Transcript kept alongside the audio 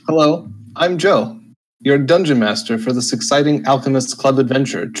Hello, I'm Joe, your dungeon master for this exciting Alchemist Club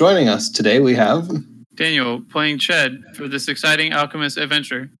adventure. Joining us today we have... Daniel, playing Ched for this exciting Alchemist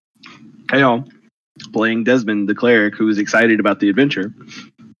adventure. Hey all, playing Desmond, the cleric, who is excited about the adventure.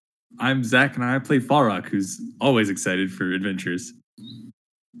 I'm Zach, and I play Falrock, who's always excited for adventures.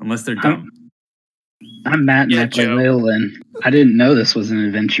 Unless they're dumb. I'm Matt, and I play Leolin. I didn't know this was an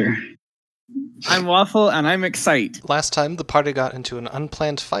adventure. I'm Waffle, and I'm excited. Last time, the party got into an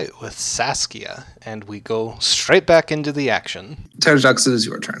unplanned fight with Saskia, and we go straight back into the action. Terrajux, it is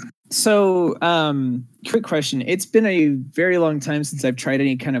your turn. So, quick question. It's been a very long time since I've tried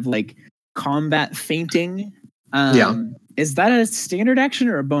any kind of, combat feinting. Is that a standard action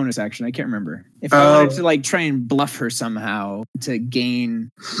or a bonus action? I can't remember. If I wanted to, try and bluff her somehow to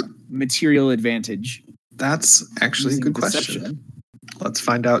gain material advantage. That's actually a good question. Let's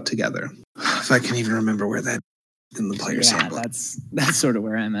find out together. If I can even remember where that in the player's handbook. That's sort of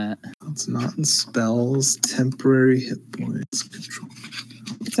where I'm at. It's not in spells, temporary hit points, control.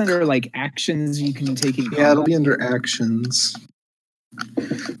 It's under actions you can take in combat. Yeah, it'll be under actions.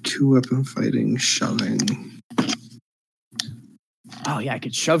 2-weapon fighting, shoving. Oh yeah, I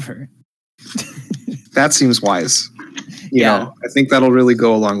could shove her. That seems wise. You know, I think that'll really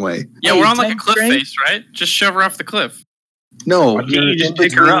go a long way. Yeah, we're on a cliff face, right? Just shove her off the cliff. No, you just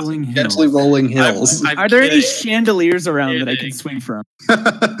pick her up. Gently rolling hills. Are there any chandeliers around that I can swing from?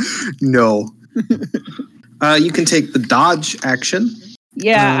 No. You can take the dodge action.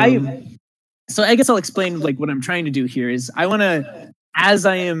 Yeah, So I guess I'll explain what I'm trying to do here is I want to, as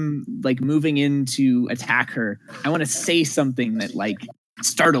I am moving in to attack her, I want to say something that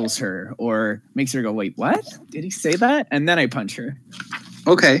startles her or makes her go, wait, what? Did he say that? And then I punch her.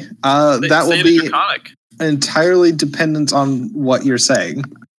 Okay, that will be entirely dependent on what you're saying.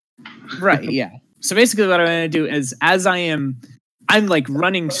 Right, yeah. So basically what I'm going to do is as I'm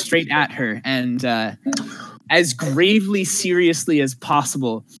running straight at her and as gravely seriously as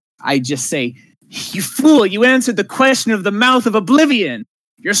possible, I just say, "You fool, you answered the question of the mouth of oblivion.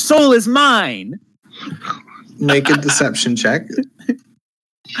 Your soul is mine." Make a deception check.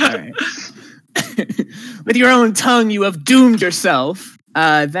 All right. With your own tongue, you have doomed yourself.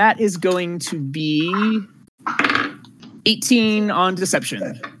 That is going to be 18 on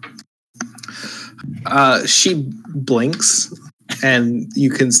deception. She blinks, and you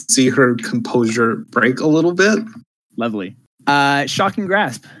can see her composure break a little bit. Lovely. Shocking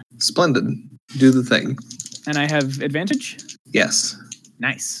grasp. Splendid. Do the thing. And I have advantage? Yes.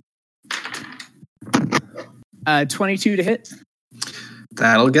 Nice. 22 to hit.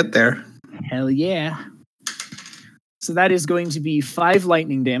 That'll get there. Hell yeah. So that is going to be 5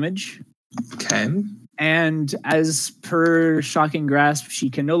 lightning damage. Okay. And as per Shocking Grasp,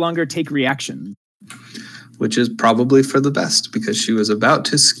 she can no longer take reaction. Which is probably for the best, because she was about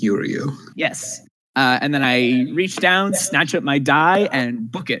to skewer you. Yes. And then I reach down, snatch up my die,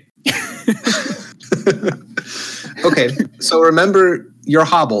 and book it. Okay, so remember, you're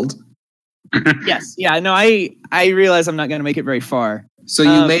hobbled. Yes. Yeah, no, I realize I'm not going to make it very far. So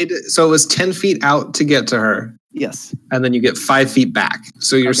you so it was 10 feet out to get to her. Yes. And then you get 5 feet back.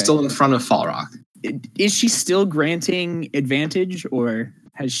 So you're still in front of Falrock. Is she still granting advantage, or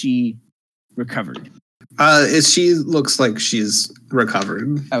has she recovered? She looks like she's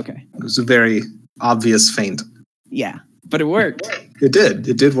recovered. Okay. It was a very obvious feint. Yeah, but it worked. It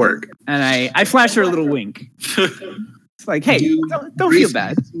did work. And I flash her a little wink. It's like, hey, don't feel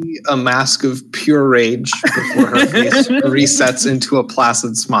bad. A mask of pure rage before her face resets into a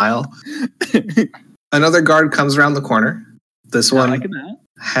placid smile. Another guard comes around the corner. This one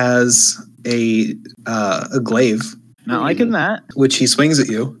has a glaive. Not liking that. Which he swings at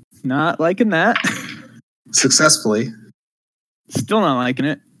you. Not liking that. Successfully. Still not liking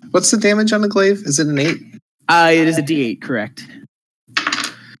it. What's the damage on the glaive? Is it an 8? It is a D8, correct.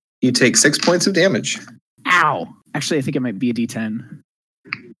 You take 6 points of damage. Ow. Actually, I think it might be a D10.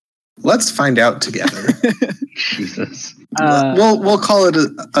 Let's find out together. Jesus. We'll call it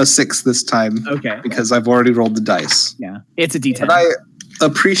a 6 this time. Okay. Because I've already rolled the dice. Yeah, it's a D10. But I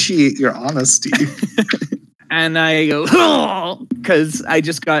appreciate your honesty. And I go, because I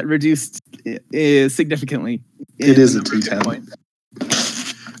just got reduced significantly. It is a D10.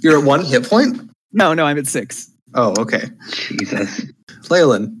 You're at 1 hit point? No, I'm at 6. Oh, okay. Jesus.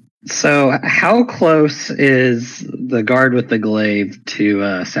 Leyland. So how close is the guard with the glaive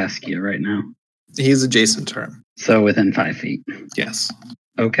to Saskia right now? He's adjacent to her. So within 5 feet? Yes.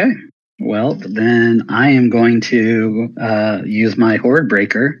 Okay. Well, then I am going to use my Horde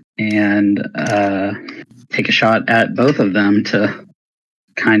Breaker and take a shot at both of them to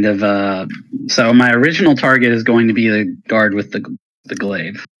kind of... so my original target is going to be the guard with the the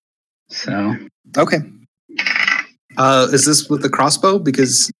glaive. So Okay. Is this with the crossbow?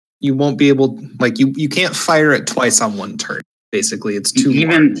 Because you won't be able, like, you can't fire it twice on one turn. Basically, it's too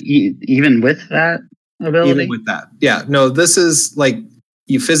even with that ability. Even with that, yeah. No, this is like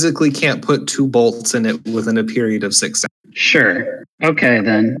you physically can't put 2 bolts in it within a period of 6 seconds. Sure. Okay,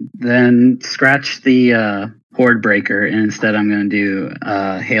 then scratch the horde breaker, and instead I'm going to do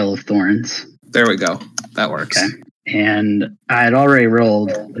hail of thorns. There we go. That works. Okay. And I had already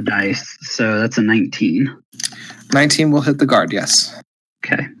rolled the dice, so that's a 19. 19 will hit the guard. Yes.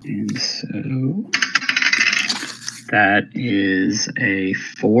 Okay, and so that is a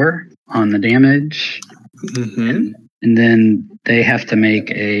 4 on the damage. Mm-hmm. And then they have to make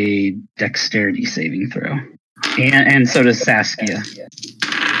a dexterity saving throw. And so does Saskia.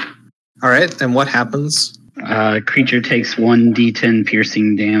 All right, and what happens? Creature takes 1d10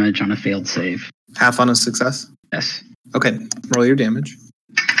 piercing damage on a failed save. Half on a success? Yes. Okay, roll your damage.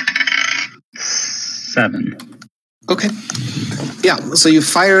 7. Okay. Yeah, so you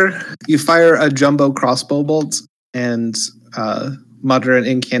fire a jumbo crossbow bolt and mutter an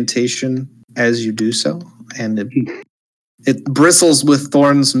incantation as you do so, and it bristles with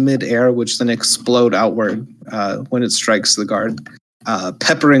thorns mid-air, which then explode outward when it strikes the guard,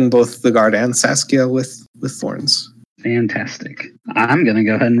 peppering both the guard and Saskia with thorns. Fantastic. I'm going to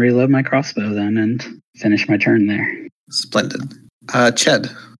go ahead and reload my crossbow then and finish my turn there. Splendid.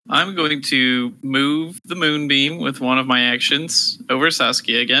 Ched. I'm going to move the moonbeam with one of my actions over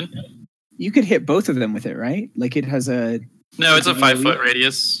Saskia again. You could hit both of them with it, right? Like it has a... No, it's a 5-foot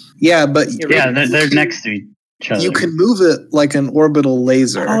radius. Yeah, but... Yeah, they're next to each other. You can move it like an orbital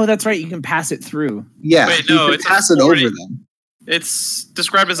laser. Oh, that's right. You can pass it through. Yeah, wait, no, you can pass it over them. It's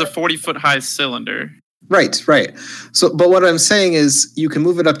described as a 40-foot high cylinder. Right. So, but what I'm saying is you can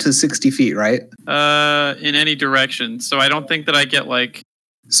move it up to 60 feet, right? In any direction. So I don't think that I get like...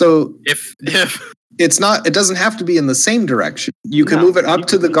 So if it's not, it doesn't have to be in the same direction. You can move it up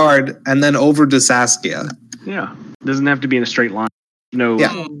to the guard and then over to Saskia. Yeah, it doesn't have to be in a straight line. No,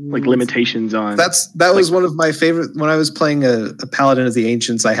 like limitations on. That was one of my favorite when I was playing a Paladin of the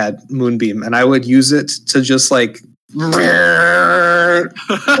Ancients. I had Moonbeam, and I would use it to just like. You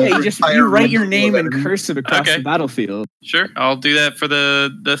write your name in cursive across the battlefield. Sure, I'll do that for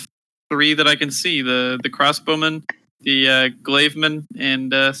the 3 that I can see: the crossbowman, the glaveman,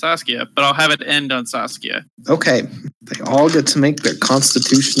 and Saskia. But I'll have it end on Saskia. Okay, they all get to make their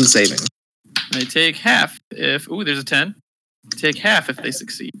Constitution saving. They take half if... Ooh, there's a 10. Take half if they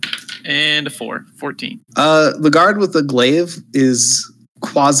succeed. And a 4. 14. The guard with the glaive is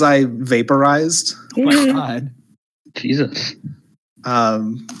quasi-vaporized. Oh my god. Jesus.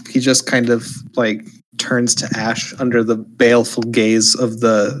 He just kind of like turns to ash under the baleful gaze of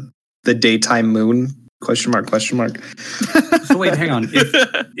the daytime moon. Question mark. So wait, hang on.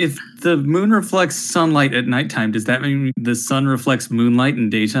 If the moon reflects sunlight at nighttime, does that mean the sun reflects moonlight in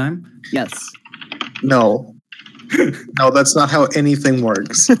daytime? Yes. No, that's not how anything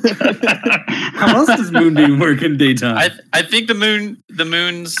works. How else does moonbeam work in daytime? I think the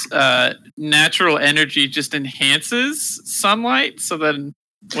moon's natural energy just enhances sunlight, so that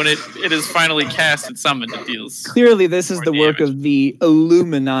when it is finally cast and summoned, it deals. Clearly, this is the work of the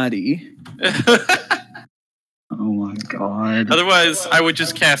Illuminati. Oh my god. Otherwise, I would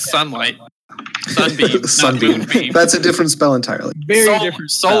just cast sunlight. Sunbeam. Sunbeam. That's a different spell entirely. Very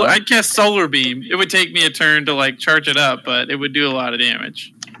different spell. I'd cast solar beam. It would take me a turn to like charge it up, but it would do a lot of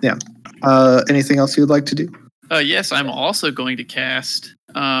damage. Yeah. Anything else you'd like to do? Yes, I'm also going to cast.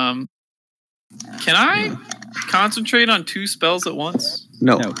 Can I concentrate on 2 spells at once?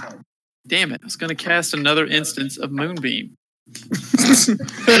 No. Damn it! I was going to cast another instance of moonbeam.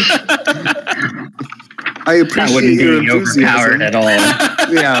 I appreciate your enthusiasm. Overpowered at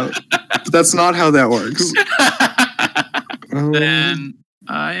all. Yeah, that's not how that works. Then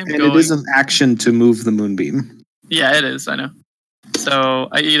I am and going... it is an action to move the moonbeam. Yeah, it is. I know. So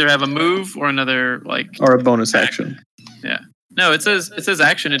I either have a move or another or a bonus action. Yeah. No, it says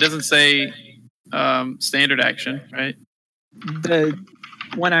action. It doesn't say standard action, right? The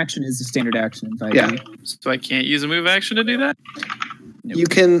one action is a standard action. Yeah. So I can't use a move action to do that? Nope. You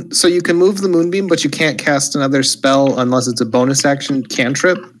can move the moonbeam, but you can't cast another spell unless it's a bonus action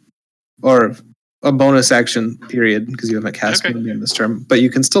cantrip or a bonus action period because you haven't cast moonbeam this term. But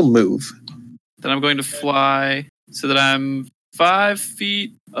you can still move. Then I'm going to fly so that I'm 5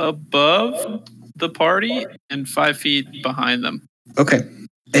 feet above the party and 5 feet behind them. Okay.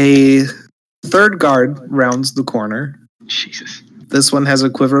 A third guard rounds the corner. Jesus. This one has a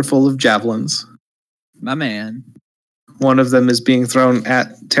quiver full of javelins. My man. One of them is being thrown at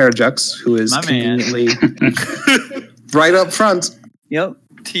Terrajux, who is conveniently right up front Yep.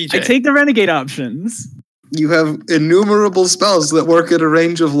 TJ. I take the renegade options. You have innumerable spells that work at a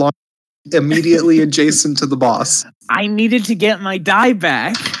range of long immediately adjacent to the boss. I needed to get my die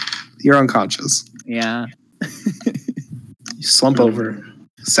back. You're unconscious. Yeah. You slump over.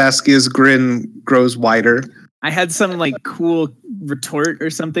 Saskia's grin grows wider. I had some like cool retort or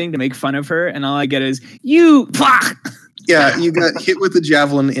something to make fun of her, and all I get is you. Yeah, you got hit with a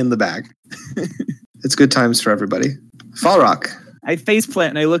javelin in the back. It's good times for everybody. Falrock. I faceplant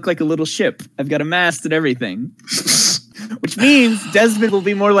and I look like a little ship. I've got a mast and everything. Which means Desmond will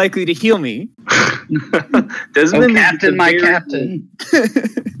be more likely to heal me. Desmond, captain, my captain.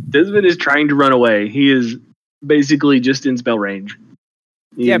 Desmond is trying to run away. He is basically just in spell range.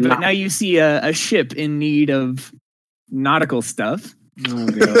 But now you see a ship in need of nautical stuff. Oh,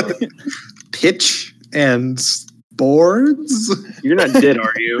 God. Pitch and boards? You're not dead,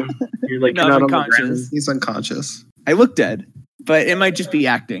 are you? You're like No, not I'm on the unconscious. ground. He's unconscious. I look dead, but it might just be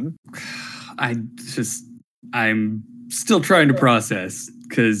acting. I'm still trying to process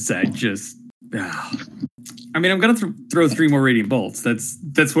because I mean, I'm gonna throw 3 more radiant bolts.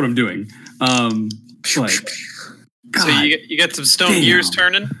 That's what I'm doing. So you got some stone gears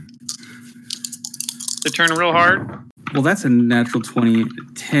turning? They're turning real hard? Well, that's a natural 20,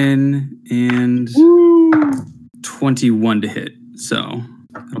 10, and 21 to hit. So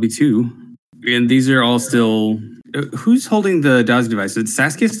that'll be 2. And these are all still... who's holding the dowsing device? Did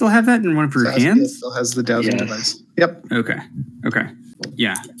Saskia still have that in one of her Saskia hands? still has the dowsing device. Yep. Okay.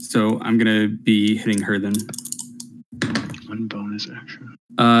 Yeah, so I'm going to be hitting her then. One bonus action.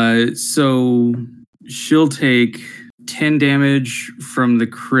 So she'll take 10 damage from the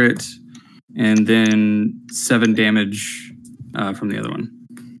crit and then 7 damage from the other one.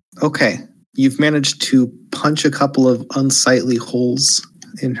 Okay. You've managed to punch a couple of unsightly holes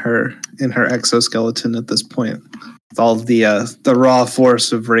in her exoskeleton at this point. With all the raw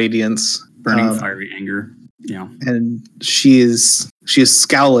force of radiance. Burning fiery anger. Yeah. And she is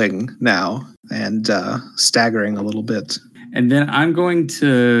scowling now and staggering a little bit. And then I'm going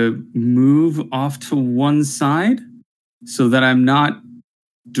to move off to one side so that I'm not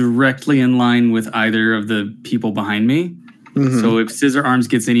directly in line with either of the people behind me. Mm-hmm. So if Scissor Arms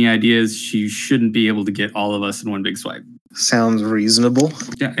gets any ideas, she shouldn't be able to get all of us in one big swipe. Sounds reasonable.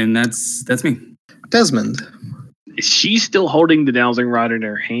 Yeah, and that's me. Desmond. Is she still holding the dowsing rod in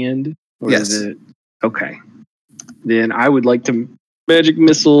her hand? Or yes. Is it... Okay. Then I would like to magic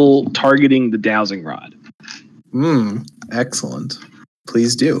missile targeting the dowsing rod. Excellent.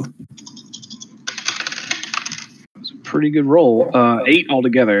 Please do. It was a pretty good roll. 8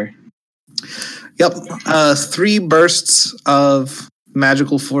 altogether. Yep. 3 bursts of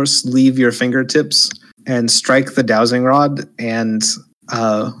magical force leave your fingertips and strike the dowsing rod. And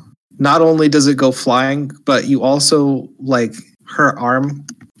not only does it go flying, but you also, like, her arm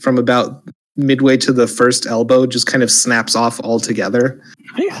from about midway to the first elbow just kind of snaps off altogether.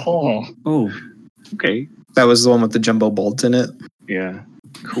 Oh. Okay. That was the one with the jumbo bolt in it. Yeah.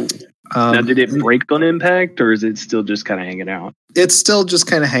 Cool. Now, did it break on impact, or is it still just kind of hanging out? It's still just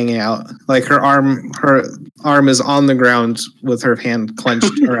kind of hanging out. Like her arm is on the ground with her hand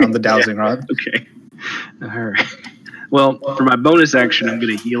clenched around the dowsing rod. Okay. All right. Well, for my bonus action, I'm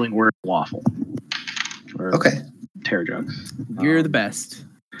going to healing word waffle. Okay. Terror jugs. You're the best.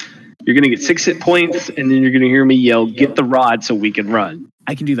 You're going to get 6 hit points, and then you're going to hear me yell, "Get the rod so we can run."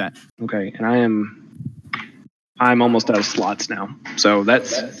 I can do that. Okay, and I'm almost out of slots now. So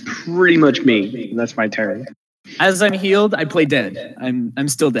that's pretty much me. That's my turn. As I'm healed, I play dead. I'm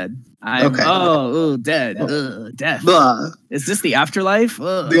still dead. Dead. Death. Blah. Is this the afterlife?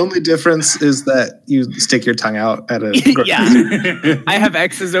 The only difference is that you stick your tongue out at a... Yeah. I have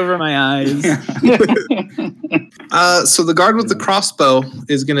X's over my eyes. So the guard with the crossbow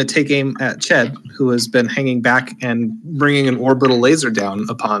is going to take aim at Ched, who has been hanging back and bringing an orbital laser down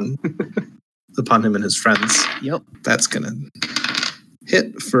upon him and his friends. Yep. That's going to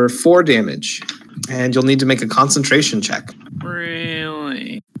hit for 4 damage. And you'll need to make a concentration check.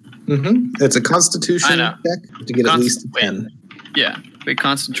 Really? Mm-hmm. It's a constitution check to get at least a 10. Yeah. Wait,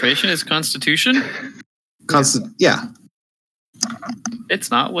 concentration is constitution? Yeah. It's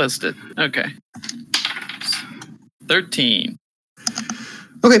not listed. Okay. 13.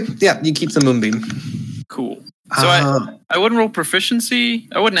 Okay, yeah, you keep the moonbeam. Cool. So I wouldn't roll proficiency.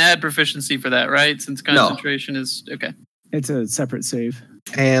 I wouldn't add proficiency for that, right? Since concentration is... Okay. It's a separate save.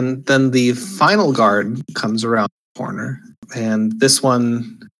 And then the final guard comes around the corner. And this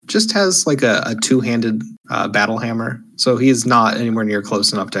one just has like a 2-handed battle hammer. So he is not anywhere near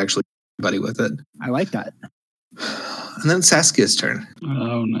close enough to actually hit anybody with it. I like that. And then Saskia's turn.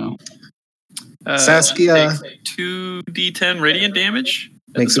 Oh, no. Saskia 2d10 radiant damage.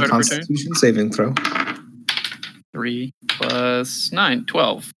 Makes a Constitution saving throw. 3 plus 9,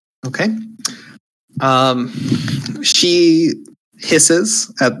 12. Okay. She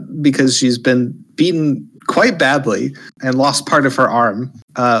hisses because she's been beaten quite badly and lost part of her arm,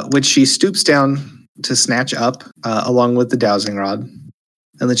 which she stoops down to snatch up along with the dowsing rod.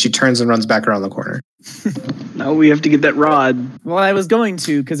 And then she turns and runs back around the corner. No, we have to get that rod. Well, I was going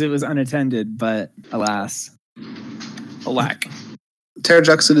to because it was unattended, but alas. Alack.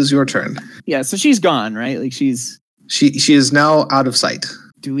 Terrajux, it is your turn. Yeah, so she's gone, right? Like She is now out of sight.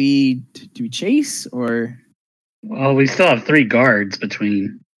 Do we chase or? Well, we still have 3 guards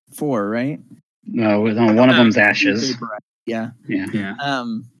between. 4, right? No, one of them's Ashes. Yeah. Yeah.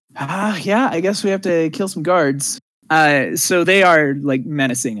 I guess we have to kill some guards. So they are like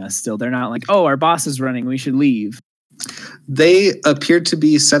menacing us still. They're not like, oh, our boss is running, we should leave. They appear to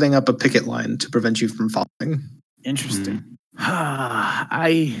be setting up a picket line to prevent you from following. Interesting.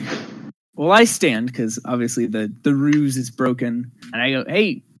 I stand because obviously the ruse is broken, and I go,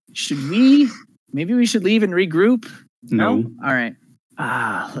 hey, maybe we should leave and regroup? No. All right.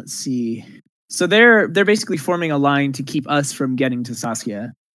 Let's see. So they're basically forming a line to keep us from getting to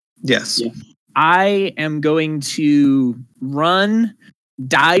Saskia. Yes. Yeah. I am going to run,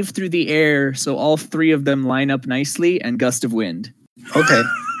 dive through the air, so all 3 of them line up nicely, and gust of wind. Okay.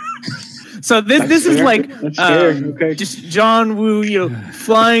 So this is like just John Woo,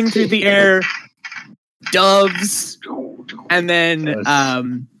 flying through the air, doves, and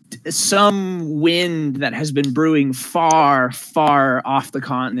then some wind that has been brewing far, far off the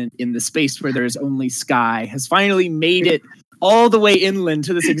continent in the space where there is only sky has finally made it all the way inland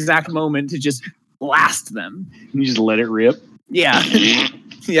to this exact moment to just blast them. You just let it rip? Yeah.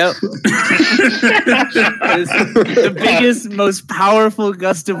 Yep. It's the biggest, most powerful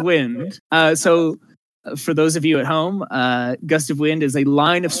gust of wind. So for those of you at home, gust of wind is a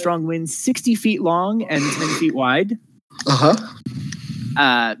line of strong wind 60 feet long and 10 feet wide.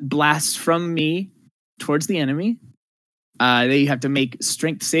 Blasts from me towards the enemy. They have to make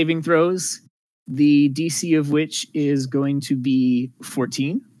strength saving throws, the DC of which is going to be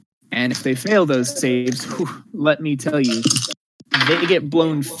 14. And if they fail those saves, let me tell you, they get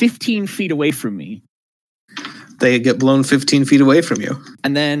blown 15 feet away from me. They get blown 15 feet away from you.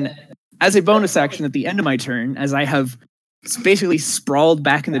 And then, as a bonus action at the end of my turn, as I have basically sprawled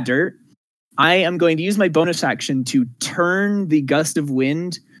back in the dirt, I am going to use my bonus action to turn the gust of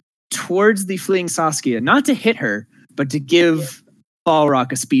wind towards the fleeing Saskia, not to hit her, but to give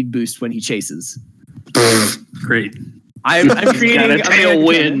Balrock a speed boost when he chases. Great. I'm creating a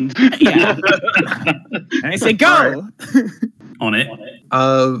tailwind. Yeah. And I say, go! On it.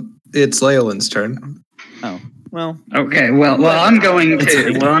 It's Leolin's turn. Oh, well. Okay, well, I'm going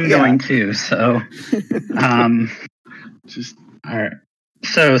to. Well, I'm going to. So, just all right.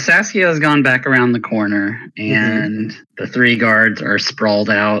 So Saskia has gone back around the corner, and the 3 guards are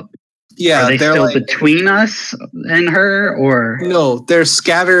sprawled out. Yeah, are they they're still like, between us and her, or no? They're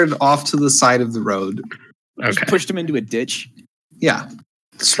scattered off to the side of the road. Just pushed him into a ditch. Yeah.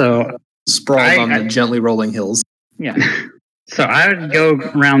 So sprawled on the gently rolling hills. Yeah. So I would go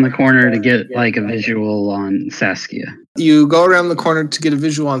around the corner to get like a visual on Saskia. You go around the corner to get a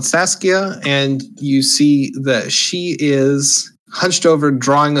visual on Saskia, and you see that she is hunched over,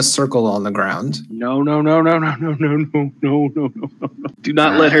 drawing a circle on the ground. No. Do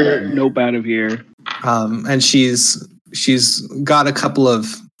not let her nope out of here. And she's got a couple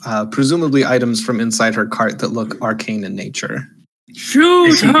of presumably items from inside her cart that look arcane in nature.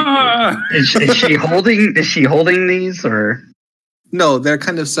 Shoot her! Is she holding these, or no? They're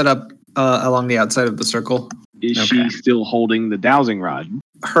kind of set up along the outside of the circle. Is she still holding the dowsing rod?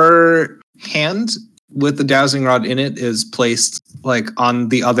 Her hand with the dowsing rod in it is placed like on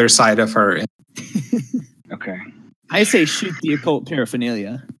the other side of her. Okay. I say shoot the occult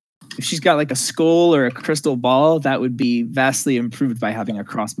paraphernalia. If she's got like a skull or a crystal ball, that would be vastly improved by having a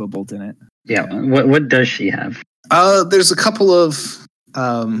crossbow bolt in it. Yeah. What does she have? There's a couple of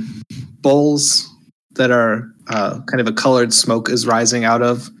bowls that are kind of a colored smoke is rising out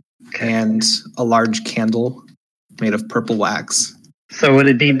of, and a large candle made of purple wax. So would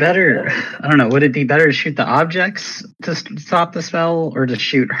it be better? I don't know. Would it be better to shoot the objects to stop the spell, or to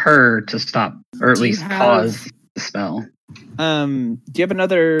shoot her to stop, or at least pause the spell? Do you have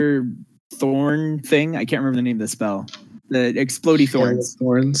another thorn thing? I can't remember the name of the spell. The explodey thorns.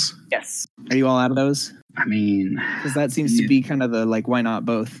 Thorns. Yes. Are you all out of those? I mean, because that seems to be kind of the like, why not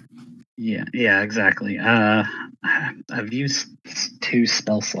both? Yeah, exactly. I've used 2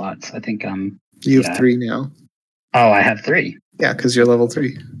 spell slots. I think you have 3 now. Oh, I have 3. Yeah, because you're level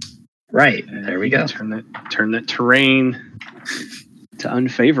 3. Right. There we go. Turn that terrain to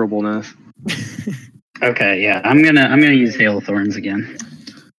unfavorableness. Okay, yeah. I'm gonna use Hail of Thorns again.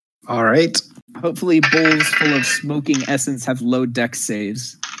 All right. Hopefully, bowls full of smoking essence have low dex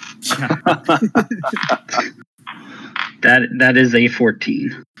saves. That is a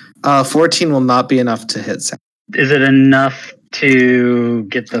 14. 14 will not be enough to hit. Is it enough to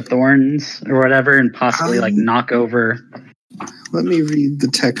get the thorns or whatever, and possibly knock over? Let me read the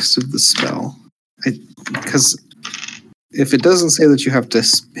text of the spell, because if it doesn't say that you have to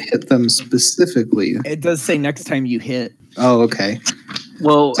hit them specifically, it does say next time you hit. Oh, okay.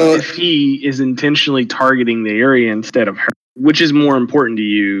 Well, so, if he is intentionally targeting the area instead of her, which is more important to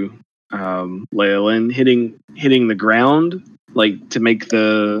you, Leyland, hitting the ground, like to make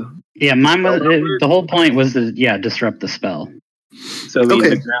the... Yeah, mine was, the whole point was to, disrupt the spell. So the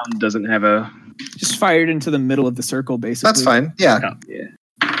ground doesn't have a... Just fired into the middle of the circle, basically. That's fine, yeah.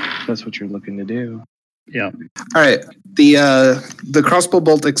 That's what you're looking to do. Yeah. All right. The crossbow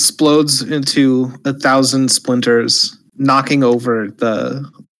bolt explodes into 1,000 splinters, knocking over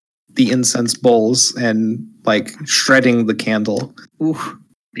the incense bowls and shredding the candle. Ooh,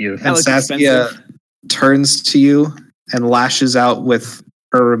 beautiful. And Saskia turns to you and lashes out with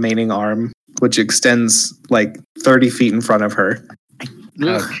her remaining arm, which extends 30 feet in front of her.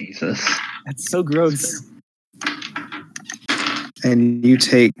 Oh, Jesus. That's so gross. And you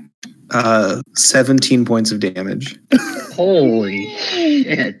take 17 points of damage. Holy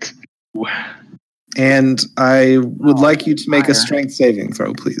shit. And I would like you to make a strength saving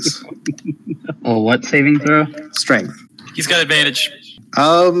throw, please. Oh, what saving throw? Strength. He's got advantage.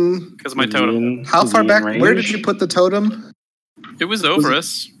 Because my totem. How far back? Where did you put the totem? It was over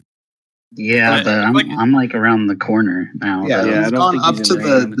us. Yeah, but I'm around the corner now. Yeah, it's gone up to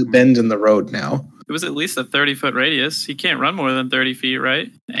the bend in the road now. It was at least a 30-foot radius. He can't run more than 30 feet, right?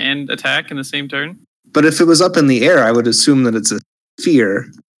 And attack in the same turn. But if it was up in the air, I would assume that it's a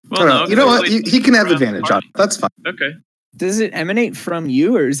sphere. Well, no, you know what? He can have advantage on it. That's fine. Okay. Does it emanate from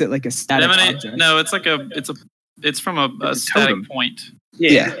you, or is it like a static object? No, it's it's from a static point.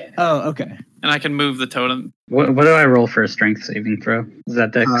 Yeah. Oh, okay. And I can move the totem. What do I roll for a strength saving throw? Is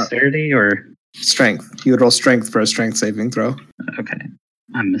that dexterity or strength? You would roll strength for a strength saving throw. Okay,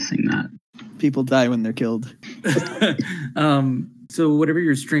 I'm missing that. People die when they're killed. So whatever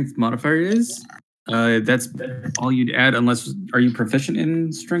your strength modifier is, that's all you'd add. Unless, are you proficient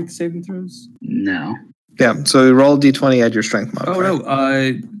in strength saving throws? No. Yeah. So you roll d20, add your strength modifier. Oh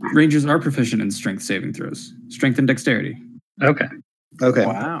no, Rangers are proficient in strength saving throws, strength and dexterity. Okay.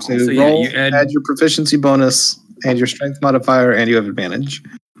 Wow. So you roll, you add your proficiency bonus and your strength modifier, and you have advantage.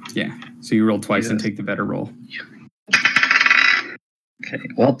 Yeah. So you roll twice and take the better roll. Okay.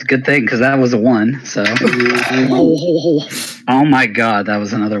 Well, it's a good thing because that was a 1. So. Oh my God, that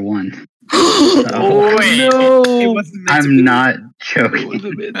was another 1. Oh no! I'm not joking.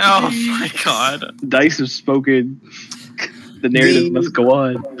 Oh my God! Dice have spoken. The narrative must go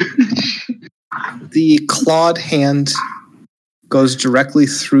on. The clawed hand goes directly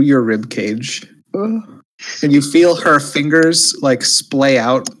through your rib cage, and you feel her fingers splay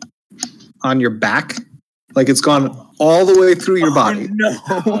out on your back, it's gone all the way through your body. No!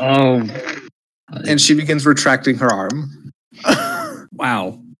 Oh! And she begins retracting her arm.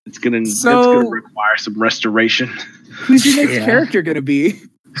 Wow! That's gonna require some restoration. Who's your next character gonna be?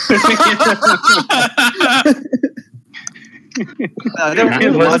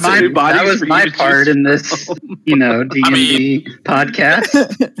 That was my part in this, D&D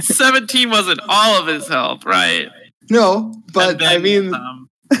podcast. 17 wasn't all of his help, right? No, but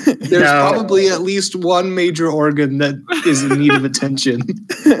there's probably at least one major organ that is in need of attention.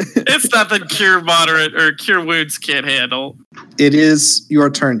 It's nothing cure moderate or cure wounds can't handle. It is your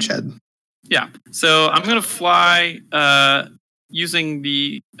turn, Ched. Yeah. So I'm gonna fly using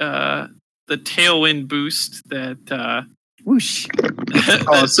the tailwind boost that whoosh.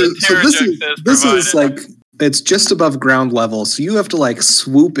 So this is it's just above ground level, so you have to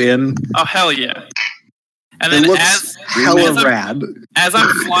swoop in. Oh hell yeah! And it then looks hella rad. As I'm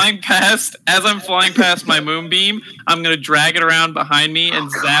flying past my moonbeam, I'm gonna drag it around behind me and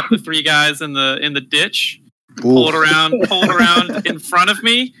zap the 3 guys in the ditch. Pull it around in front of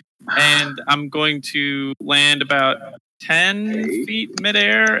me, and I'm going to land about 10 feet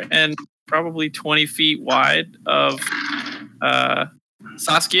midair and probably 20 feet wide of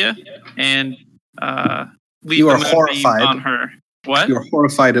Saskia, and leave you are the horrified on her. What? You're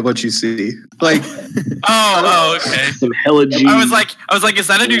horrified at what you see. Oh, okay. Some hella G. I was like, is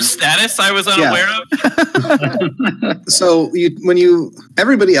that a new status I was unaware of? So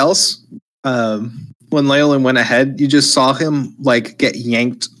everybody else, when Leyland went ahead, you just saw him like get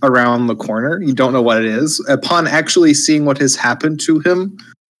yanked around the corner. You don't know what it is. Upon actually seeing what has happened to him,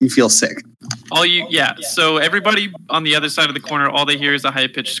 you feel sick. So everybody on the other side of the corner, all they hear is a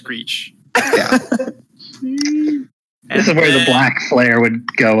high-pitched screech. Yeah. This is where the black flare would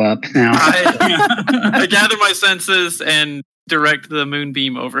go up now. I gather my senses and direct the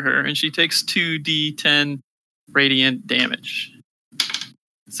moonbeam over her, and she takes 2d10 radiant damage.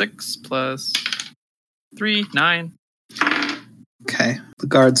 6 plus 3, 9. Okay. The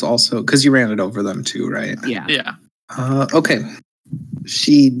guards also, because you ran it over them too, right? Yeah. Okay.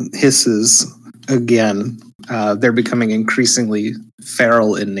 She hisses again. They're becoming increasingly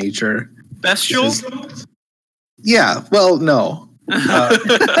feral in nature. Bestial? Yeah. Well, no.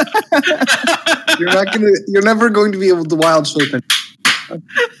 You're never going to be able to wild shape it.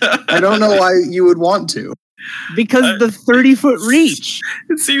 I don't know why you would want to. Because the 30-foot reach.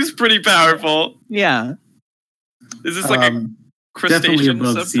 It seems pretty powerful. Yeah. Is this like a crustacean? Definitely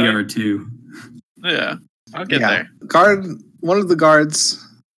above subtype? CR2. Yeah. I'll get there. One of the guards,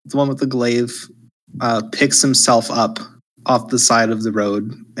 the one with the glaive, picks himself up off the side of the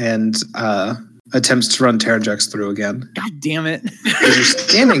road and attempts to run Terrajux through again. God damn it.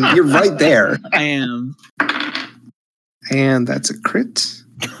 You're right there. I am. And that's a crit.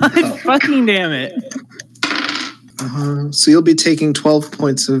 God fucking damn it. So you'll be taking 12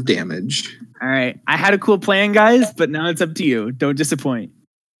 points of damage. All right. I had a cool plan, guys, but now it's up to you. Don't disappoint.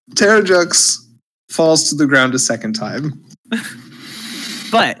 Terrajux falls to the ground a second time.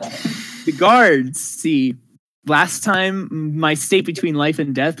 But the guards see, last time my state between life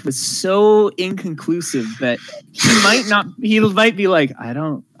and death was so inconclusive that he might be like, I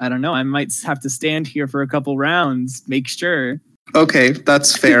don't know. I might have to stand here for a couple rounds, make sure. Okay,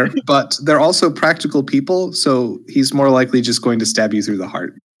 that's fair. But they're also practical people, so he's more likely just going to stab you through the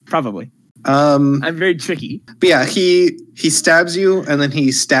heart. Probably. I'm very tricky. But yeah, he stabs you, and then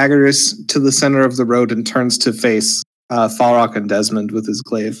he staggers to the center of the road and turns to face Falrock and Desmond with his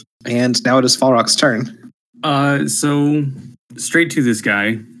glaive. And now it is Falrock's turn. So straight to this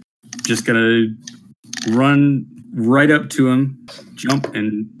guy. Just gonna run right up to him, jump,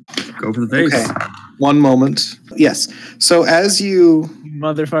 and go for the face. Okay. One moment. Yes. So as you...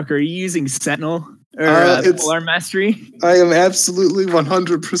 Motherfucker, are you using Sentinel? Or Polar Mastery? I am absolutely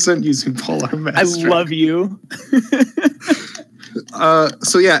 100% using Polar Mastery. I love you.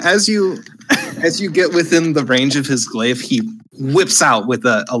 So yeah, as you get within the range of his glaive, he whips out with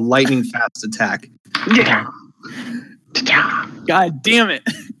a lightning fast attack. Yeah. God damn it.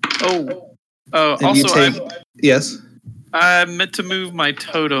 Oh, And also, yes? I meant to move my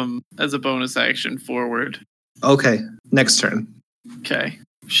totem as a bonus action forward. Okay, next turn. Okay,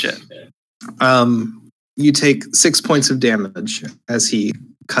 shit. You take 6 points of damage as he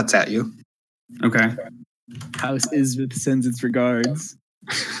cuts at you. Okay. House Isbeth sends its regards.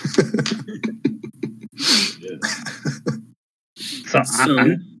 So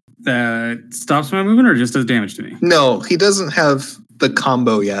that stops my movement or just does damage to me? No, he doesn't have the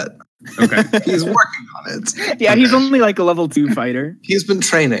combo yet. Okay. He's working on it. Yeah, he's only like a level 2 fighter. He's been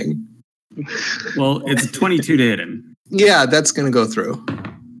training. Well, it's 22 to hit him. Yeah, that's going to go through.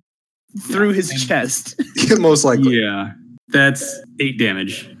 Through his chest. Most likely. Yeah. That's 8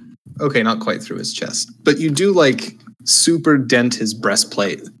 damage. Okay, not quite through his chest. But you do like super dent his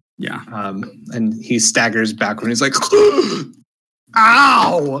breastplate. Yeah. And he staggers backward and he's like,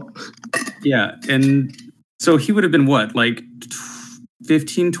 ow! Yeah, and so he would have been what, like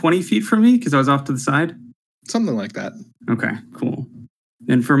 15, 20 feet from me? Because I was off to the side? Something like that. Okay, cool.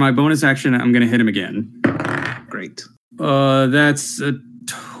 And for my bonus action, I'm going to hit him again. Great. That's a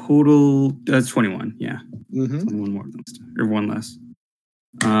total... That's 21, yeah. Mm-hmm. One more, or one less.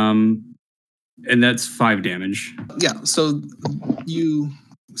 And that's 5 damage. Yeah, so you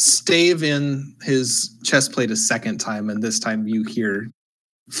stave in his chest plate a second time, and this time you hear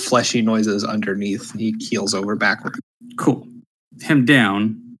fleshy noises underneath. He keels over backward. Cool. Him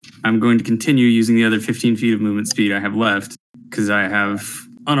down. I'm going to continue using the other 15 feet of movement speed I have left, because I have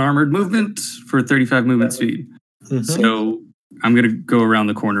unarmored movement for 35 movement speed. Mm-hmm. So I'm going to go around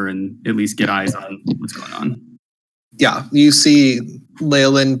the corner and at least get eyes on what's going on. Yeah, you see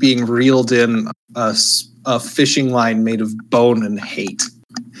Leyland being reeled in a fishing line made of bone and hate.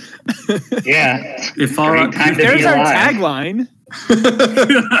 Yeah. If there's our tagline.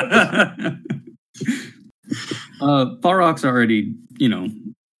 Falrock's already,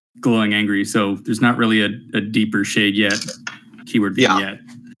 glowing angry, so there's not really a deeper shade yet. Keyword being yet.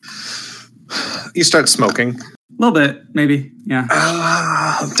 You start smoking. A little bit, maybe. Yeah.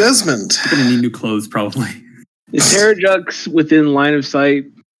 Desmond. I'm gonna need new clothes, probably. Is Terrajux within line of sight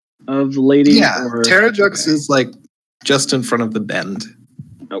of the lady? Yeah, Terrajux is like just in front of the bend.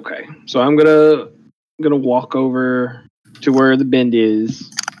 Okay, so I'm gonna walk over to where the bend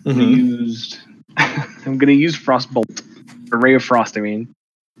is. I'm gonna use Frostbolt, a Ray of Frost. I mean,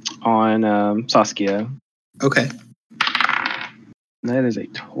 on Saskia. Okay. That is a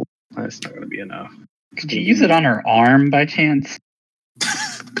total. That's not gonna be enough. Could you use it on her arm by chance?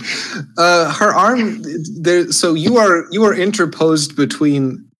 Her arm. There. So you are interposed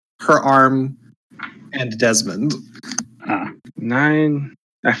between her arm and Desmond.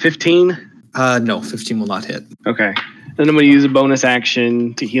 15. No, 15 will not hit. Okay. Then I'm going to use a bonus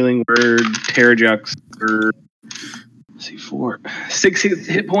action to Healing Word, Terrajux for 6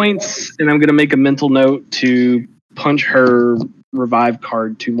 hit points, and I'm going to make a mental note to punch her revive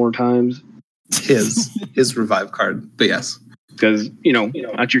card 2 more times. His revive card, but yes. Because,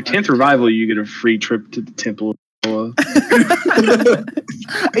 at your 10th revival, you get a free trip to the Temple of Noah.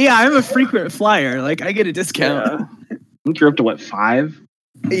 Yeah, I'm a frequent flyer. Like, I get a discount. Yeah. I think you're up to, 5?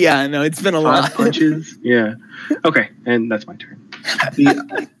 Yeah, no, it's been a lot. Punches. Yeah. Okay, and that's my turn.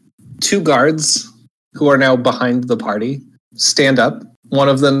 The 2 guards who are now behind the party stand up. One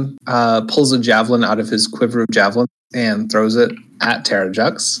of them pulls a javelin out of his quiver of javelin and throws it at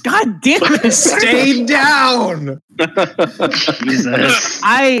Terrajux. God damn it! Stay down! Jesus.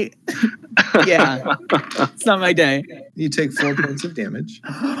 Yeah. It's not my day. You take 4 points of damage.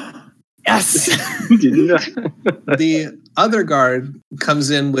 Yes. The other guard comes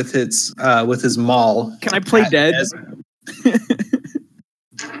in with his maul. Can I play dead?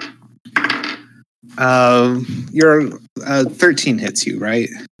 Your 13 hits you, right?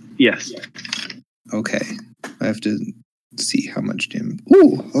 Yes. Okay. I have to see how much damage.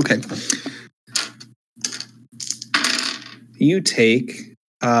 Ooh, okay. You take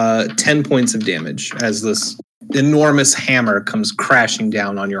 10 points of damage as this enormous hammer comes crashing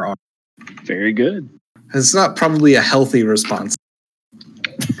down on your arm. Very good. It's not probably a healthy response.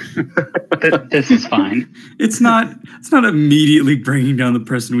 This is fine. It's not immediately bringing down the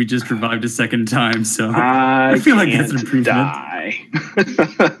person we just revived a second time, so I feel like that's an improvement. Die.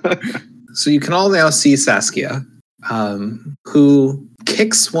 So you can all now see Saskia, who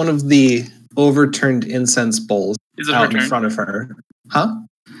kicks one of the overturned incense bowls out in front of her. Huh?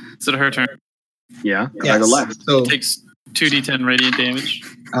 Is it her turn? Yeah. Yes. By the left. So, it takes 2d10 radiant damage.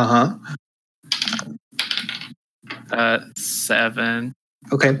 7.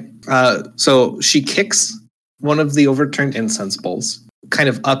 Okay. So she kicks one of the overturned incense bowls kind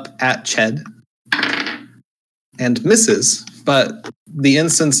of up at Ched and misses, but the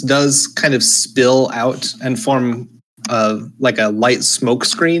incense does kind of spill out and form like a light smoke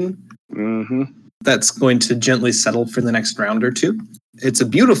screen that's going to gently settle for the next round or 2. It's a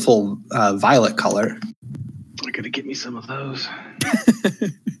beautiful violet color. I gotta get me some of those.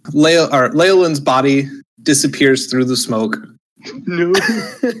 Leolin's body disappears through the smoke. No.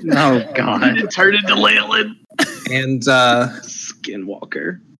 Oh, God. It turned into Leolin. And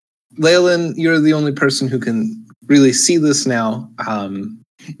Skinwalker. Leolin, you're the only person who can really see this now.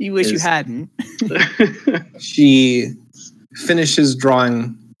 You wish you hadn't. She finishes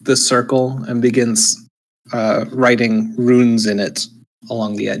drawing the circle and begins writing runes in it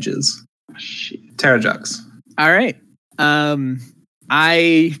along the edges. Shit. Terrajux. All right.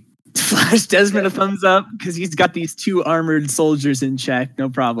 I flash Desmond a thumbs up because he's got these 2 armored soldiers in check. No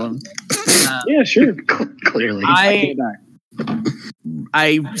problem. Yeah, sure. Clearly.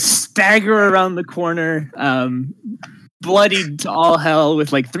 I stagger around the corner, bloodied to all hell with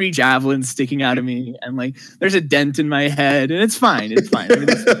 3 javelins sticking out of me, and there's a dent in my head, and it's fine. It's fine.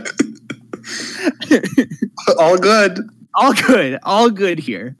 All good. All good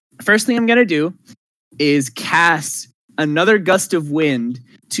here. First thing I'm gonna do is cast another gust of wind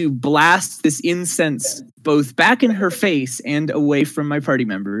to blast this incense both back in her face and away from my party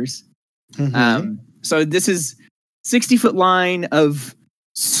members. So this is 60-foot line of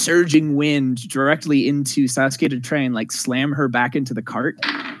surging wind directly into Saskia to try and slam her back into the cart.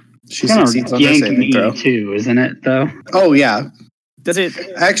 She succeeds on the saving throw too, isn't it? Though. Oh yeah. Does it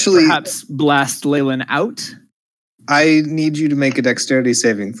actually perhaps blast Leylin out? I need you to make a dexterity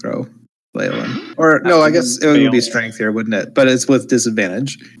saving throw, Leylin. Or no, I guess it would be strength here, wouldn't it? But it's with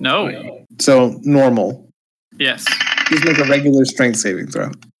disadvantage. No. So normal. Yes. Please make a regular strength saving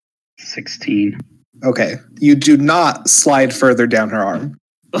throw. 16. Okay. You do not slide further down her arm.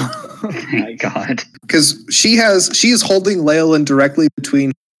 Thank God. Because she is holding Leylin directly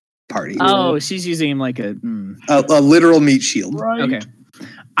between party. Oh, she's using him like a literal meat shield. Right. Okay.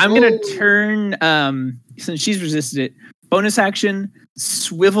 I'm gonna turn since she's resisted it. Bonus action,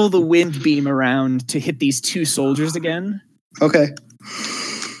 swivel the wind beam around to hit these 2 soldiers again. Okay.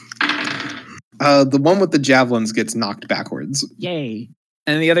 The one with the javelins gets knocked backwards. Yay.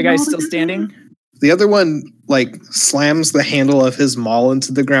 And the other guy's still standing? The other one, slams the handle of his maul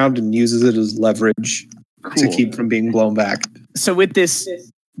into the ground and uses it as leverage to keep from being blown back. So with this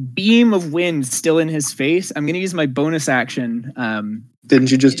beam of wind still in his face, I'm going to use my bonus action.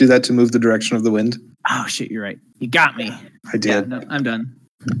 Didn't you just do that to move the direction of the wind? Oh, shit, you're right. You got me. I did. Yeah, no, I'm done.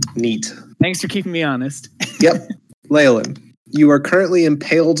 Neat. Thanks for keeping me honest. Yep. Leyland, you are currently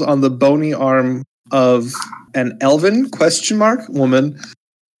impaled on the bony arm of an elven woman.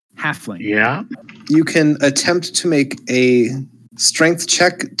 Halfling. Yeah. You can attempt to make a strength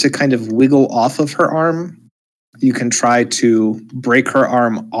check to kind of wiggle off of her arm. You can try to break her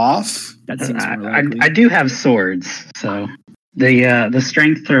arm off. That seems more likely. I do have swords, so the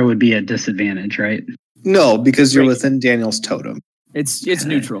strength throw would be a disadvantage, right? No, because you're within Daniel's totem. It's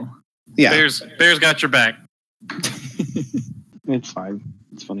neutral. Yeah. Bear's got your back. It's fine.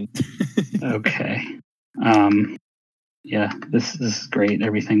 It's funny. Okay. Yeah, this is great.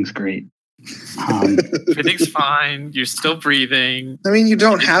 Everything's great. Everything's fine. You're still breathing. I mean, you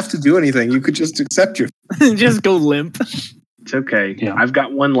don't have to do anything. You could just accept your. Just go limp. It's okay. Yeah. I've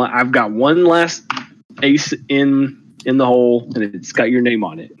got one last ace in the hole, and it's got your name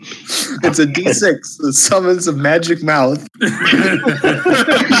on it. It's a D6 that summons a magic mouth.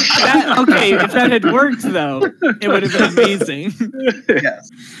 Okay, if that had worked though, it would have been amazing. Yes.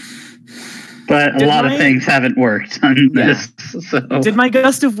 But a lot of things haven't worked on this. So. Did my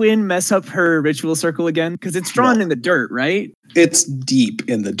gust of wind mess up her ritual circle again? Because it's drawn in the dirt, right? It's deep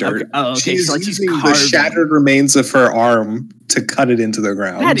in the dirt. Okay. Oh, okay. She's So using the shattered remains of her arm to cut it into the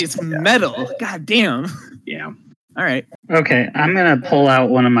ground. That is metal. God damn. Yeah. All right. Okay, I'm gonna pull out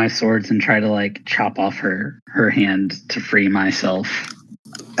one of my swords and try to chop off her hand to free myself.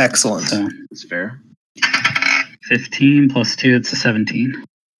 Excellent. So, That's fair. 15 plus 2, it's a 17.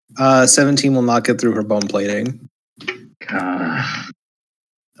 17 will not get through her bone plating.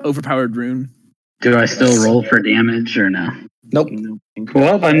 Overpowered rune. Do I still roll for damage or no? Nope.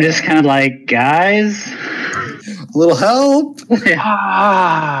 Well, I'm just kind of like, guys. A little help.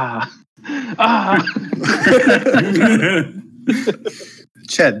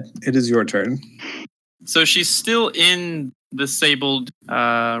 Ched, it is your turn. So she's still in the sabled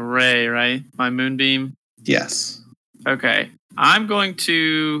ray, right? My moonbeam. Yes. Okay. I'm going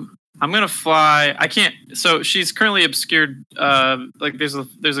to fly. I can't. So she's currently obscured. There's a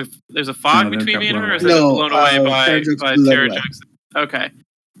fog between me and her. Or is it blown away by Terra Jokes? Okay.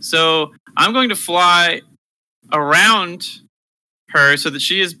 So I'm going to fly around her so that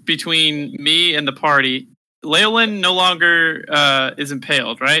she is between me and the party. Leolin no longer is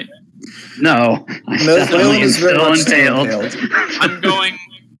impaled, right? No, Leolin is very much impaled.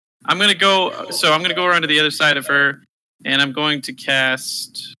 I'm going to go around to the other side of her, and I'm going to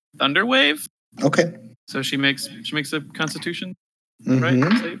cast Thunder Wave. Okay. So she makes a Constitution, right?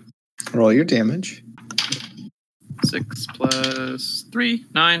 Save. Roll your damage. 6 plus 3,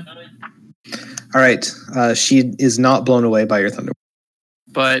 9. All right. She is not blown away by your thunder.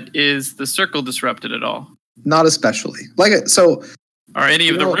 But is the circle disrupted at all? Not especially. Are any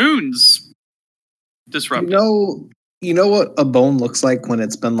of the runes disrupted? You know what a bone looks like when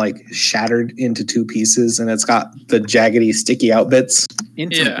it's been shattered into two pieces and it's got the jaggedy, sticky out bits?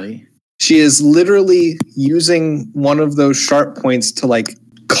 Instantly. Yeah. She is literally using one of those sharp points to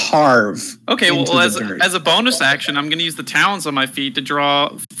carve. Okay, well, as a bonus action, I'm going to use the talons on my feet to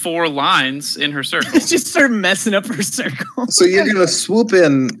draw 4 lines in her circle. Just start messing up her circle. So you're going to swoop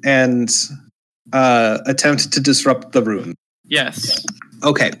in and attempt to disrupt the rune. Yes.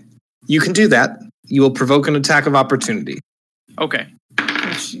 Okay, you can do that. You will provoke an attack of opportunity. Okay.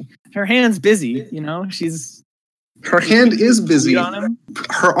 Her hand's busy, Her hand is busy. On him.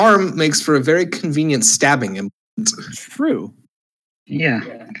 Her arm makes for a very convenient stabbing implement. True. Yeah,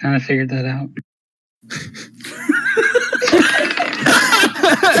 I kind of figured that out.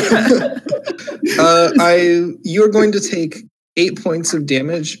 You're going to take 8 points of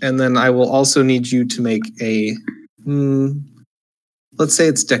damage, and then I will also need you to make a, let's say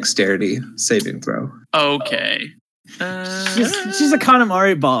it's dexterity saving throw. Okay. She's a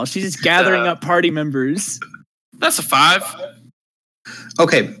Kanemari ball. She's just gathering up party members. That's a 5.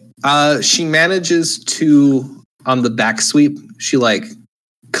 Okay. She manages to, on the back sweep, she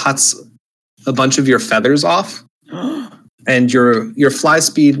cuts a bunch of your feathers off. And your fly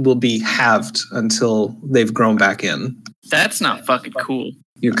speed will be halved until they've grown back in. That's not fucking cool.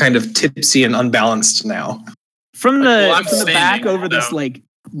 You're kind of tipsy and unbalanced now. From the back over this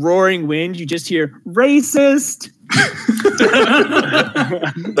roaring wind, you just hear racist.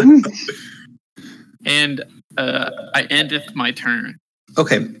 And I endeth my turn.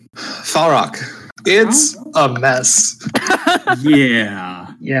 Okay, Falrock. It's a mess. Yeah.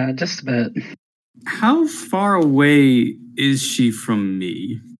 Yeah, just a bit. How far away is she from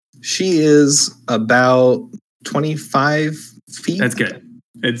me? She is about 25 feet. That's good.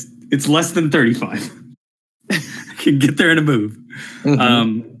 It's less than 35. I can get there in a move.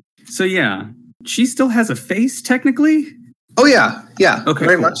 Mm-hmm. So yeah, she still has a face technically? Oh yeah. Okay,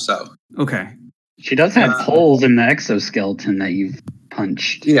 very cool. much so. Okay. She does have holes in the exoskeleton that you've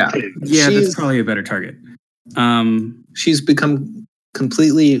punched. Yeah. Yeah, that's probably a better target. She's become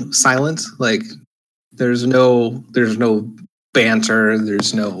completely silent. Like there's no banter,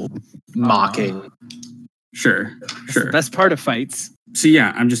 there's no mocking. Sure. The best part of fights. So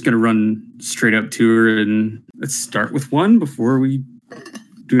yeah, I'm just gonna run straight up to her and let's start with 1 before we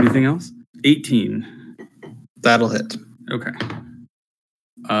do anything else. 18. That'll hit. Okay.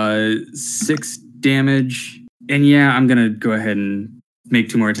 6 damage. And yeah, I'm gonna go ahead and make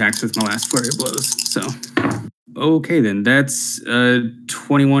 2 more attacks with my last flurry of blows. So okay then, that's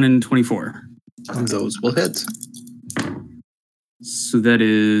 21 and 24. Those will hit. So that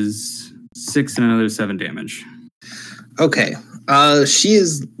is 6 and another 7 damage. Okay. She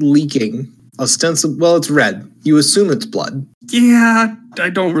is leaking. Ostensibly, well, it's red. You assume it's blood. Yeah, I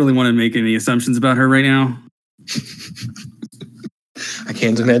don't really want to make any assumptions about her right now. I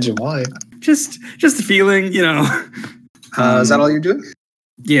can't imagine why. Just a feeling, Is that all you're doing?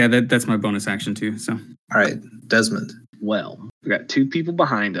 Yeah, that's my bonus action too. So, all right, Desmond. Well, we got 2 people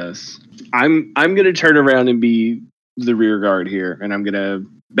behind us. I'm gonna turn around and be the rear guard here, and I'm gonna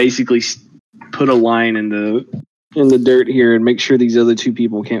basically put a line in the dirt here and make sure these other 2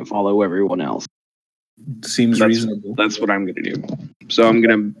 people can't follow everyone else. Seems reasonable. That's what I'm gonna do. So I'm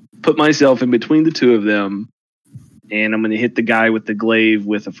gonna put myself in between the 2 of them, and I'm gonna hit the guy with the glaive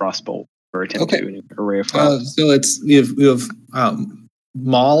with a frostbolt or attempt to an array of frost. So it's you have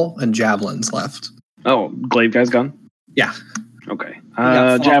maul and javelins left. Oh, glaive guy's gone? Yeah. Okay.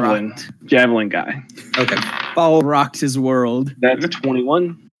 Javelin guy. Okay. Fall rocked his world. That's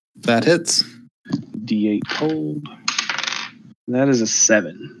 21. That hits. D8 cold. That is a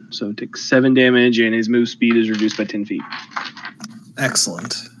 7. So it takes 7 damage, and his move speed is reduced by 10 feet.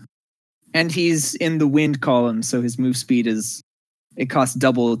 Excellent. And he's in the wind column, so his move speed it costs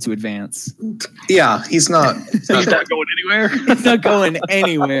double to advance. Yeah, he's not. He's not going anywhere. He's not going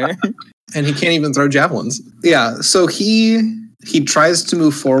anywhere. And he can't even throw javelins. Yeah, so he tries to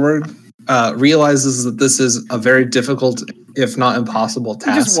move forward, realizes that this is a very difficult, if not impossible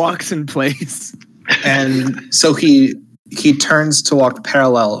task. He just walks in place. And so he turns to walk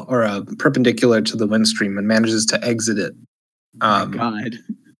parallel or perpendicular to the wind stream and manages to exit it. God.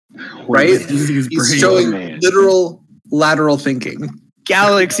 Right? He's showing literal lateral thinking.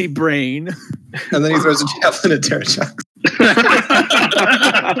 Galaxy brain. And then he throws a javelin at Terrachuk.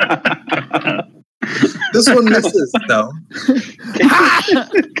 This one misses, though.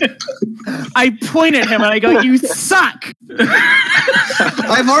 I point at him and I go, "You suck!"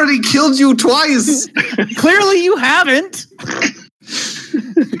 I've already killed you twice. Clearly you haven't.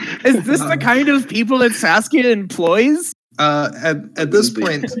 Is this the kind of people that Saskia employs? At this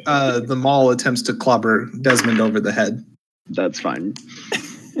point, the Maul attempts to clobber Desmond over the head. That's fine.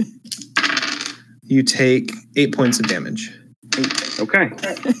 You take 8 points of damage. Okay.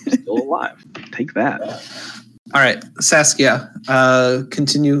 Still alive. Take that. All right, Saskia,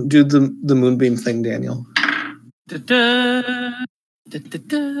 continue. Do the moonbeam thing, Daniel.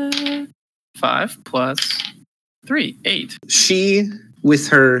 5 plus 3, 8. She, with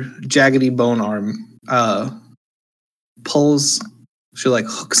her jaggedy bone arm, she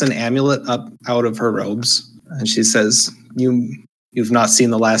hooks an amulet up out of her robes, and she says, You've not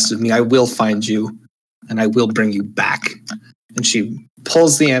seen the last of me. I will find you, and I will bring you back. And she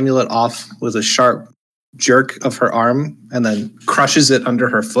pulls the amulet off with a sharp jerk of her arm, and then crushes it under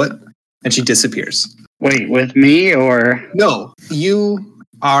her foot, and she disappears. Wait, with me or? No, the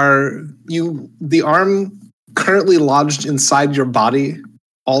arm currently lodged inside your body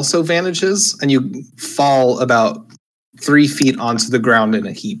also vanishes, and you fall about 3 feet onto the ground in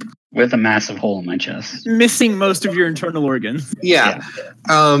a heap. With a massive hole in my chest. Missing most of your internal organs. Yeah.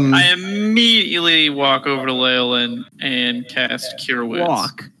 I immediately walk over to Leyland and cast Cure Wounds.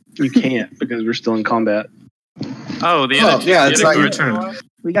 Walk. You can't because we're still in combat. Oh, it's not your turn.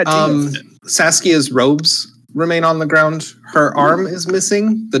 We got Saskia's robes remain on the ground. Her arm is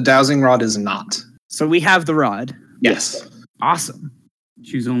missing. The dowsing rod is not. So we have the rod. Yes. Awesome.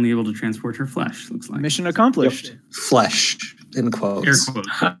 She's only able to transport her flesh, looks like. Mission accomplished. Yep. Flesh, in quotes. Air quotes.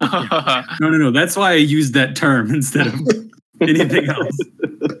 Yeah. No. That's why I used that term instead of anything else.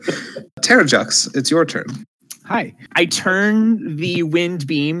 Terrajux, it's your turn. Hi. I turn the wind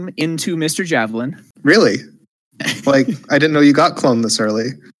beam into Mr. Javelin. Really? Like, I didn't know you got cloned this early.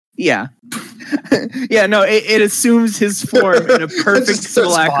 Yeah. Yeah, no, it assumes his form in a perfect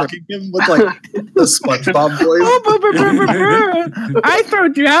simulacrum. Him with like the SpongeBob voice. I throw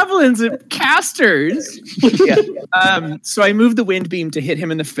javelins at casters. Yeah. So I move the wind beam to hit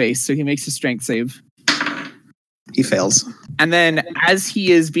him in the face, so he makes a strength save. He fails. And then as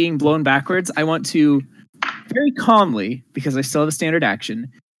he is being blown backwards, I want to very calmly, because I still have a standard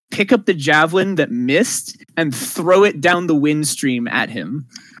action, pick up the javelin that missed and throw it down the wind stream at him.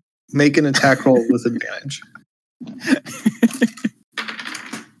 Make an attack roll with advantage.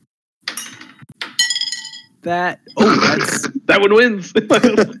 That one wins.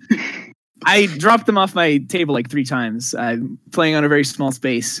 I dropped them off my table like 3 times. I'm playing on a very small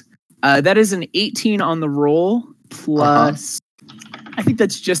space. That is an 18 on the roll plus. I think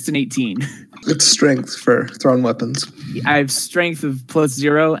that's just an 18. It's strength for thrown weapons. I have strength of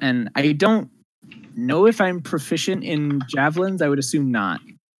 +0, and I don't know if I'm proficient in javelins. I would assume not.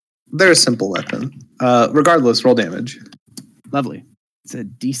 They're a simple weapon. Regardless, roll damage. Lovely. It's a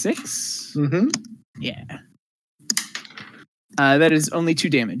D6. Mm-hmm. Yeah. That is only 2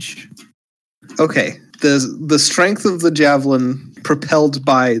 damage. Okay. The strength of the javelin, propelled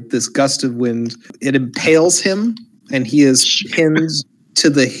by this gust of wind, it impales him, and he is pinned to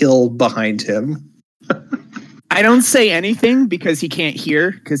the hill behind him. I don't say anything because he can't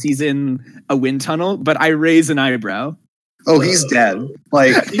hear because he's in a wind tunnel, but I raise an eyebrow. Oh, he's dead.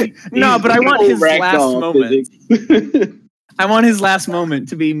 Like no, but I want his last moment. I want his last moment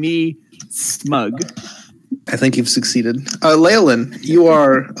to be me smug. I think you've succeeded. Leolin, you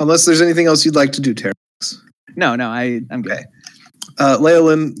are, unless there's anything else you'd like to do, Terex. No, I'm good. Okay.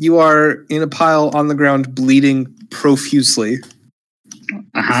 Leolin, you are in a pile on the ground, bleeding profusely.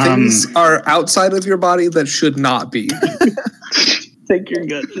 Things are outside of your body that should not be. Take your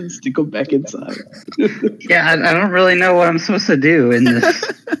guts and stick them back inside. Yeah, I don't really know what I'm supposed to do in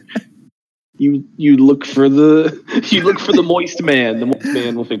this. You look for the moist man. The moist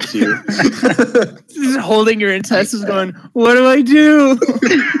man will fix you. Just holding your intestines, going, "What do I do?"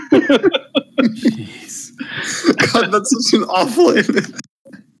 Jeez, God, that's such an awful image.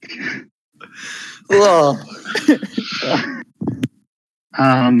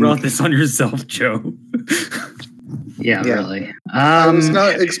 Brought this on yourself, Joe. Yeah, really. I was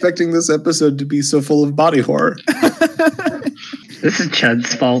not expecting this episode to be so full of body horror. This is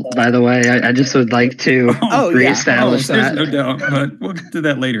Chad's fault, by the way. I just would like to reestablish that. There's no doubt, but we'll get to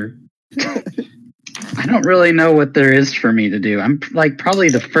that later. I don't really know what there is for me to do. I'm like probably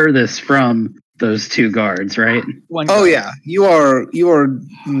the furthest from those 2 guards, right? Yeah, you are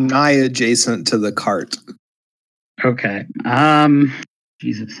nigh adjacent to the cart. Okay.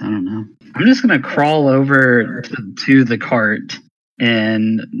 Jesus, I don't know. I'm just gonna crawl over to the cart,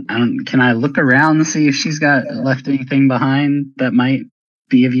 and can I look around and see if she's left anything behind that might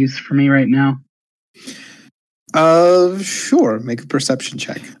be of use for me right now? Sure. Make a perception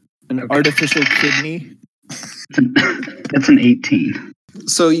check. An artificial kidney. It's an 18.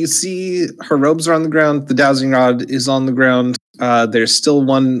 So you see her robes are on the ground. The dowsing rod is on the ground. There's still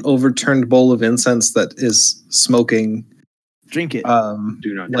one overturned bowl of incense that is smoking. Drink it.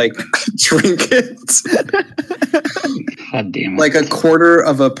 Do not drink it. God damn it. Like a quarter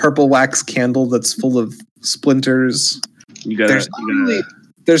of a purple wax candle that's full of splinters. There's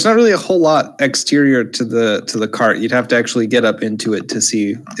not really a whole lot exterior to the cart. You'd have to actually get up into it to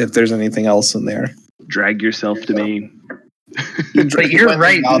see if there's anything else in there. Drag yourself to me. But you're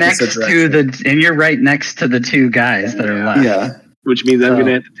right next to the 2 guys that are left. Yeah. Which means I'm going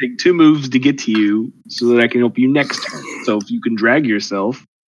to have to take 2 moves to get to you so that I can help you next turn. So if you can drag yourself,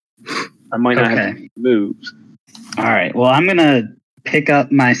 I might not have to moves. All right. Well, I'm going to pick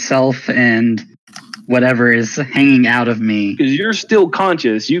up myself and whatever is hanging out of me. Because you're still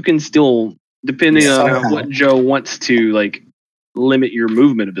conscious. You can still, depending on what Joe wants to limit your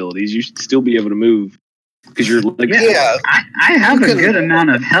movement abilities, you should still be able to move. Because you're I have a good amount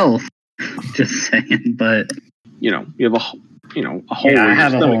of health. Just saying, but you have a hole. Yeah, I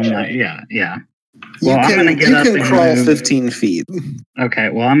have a hole. Yeah. Well, I'm gonna get up and crawl 15 feet. Okay.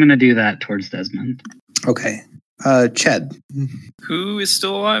 Well, I'm gonna do that towards Desmond. Okay. Ched. Who is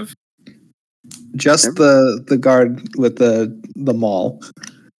still alive? Just the guard with the maul.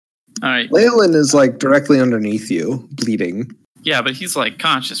 All right. Leolin is directly underneath you, bleeding. Yeah, but he's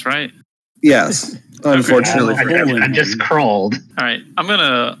conscious, right? Yes. Unfortunately, I just crawled. All right. I'm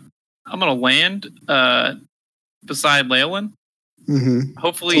gonna land beside Leolin. Mm-hmm.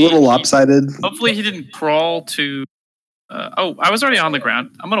 Hopefully, it's a little lopsided. Hopefully, he didn't crawl to. I was already on the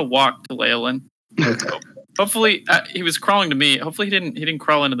ground. I'm gonna walk to Leolin. Okay. Hopefully, he was crawling to me. Hopefully, he didn't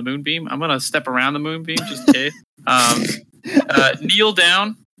crawl into the moonbeam. I'm gonna step around the moonbeam just in case. Kneel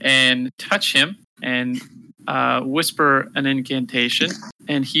down and touch him and whisper an incantation,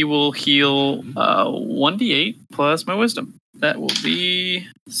 and he will heal 1d8 plus my wisdom. That will be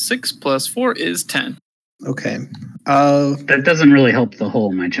 6 plus 4 is 10. Okay. That doesn't really help the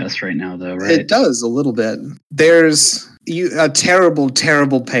hole in my chest right now, though, right? It does a little bit. There's a terrible,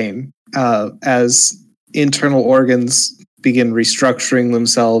 terrible pain as internal organs begin restructuring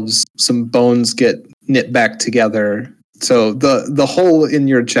themselves. Some bones get knit back together. So the hole in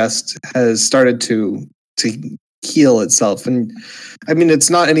your chest has started to heal itself. And I mean, it's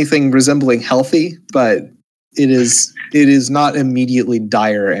not anything resembling healthy, but it is not immediately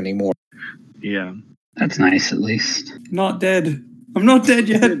dire anymore. Yeah. That's nice, at least. Not dead. I'm not dead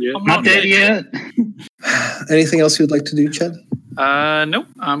yet. I'm not dead yet. Anything else you'd like to do, Ched? Nope.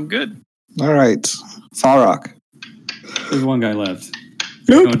 I'm good. All right. Farrock. There's one guy left.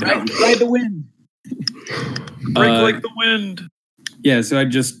 Ride the wind. Break like the wind. Yeah, so I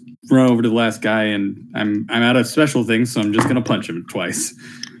just run over to the last guy, and I'm out of special things, so I'm just gonna punch him twice.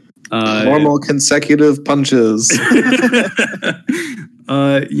 Normal consecutive punches.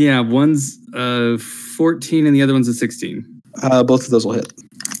 Yeah, one's 14 and the other one's a 16. Both of those will hit.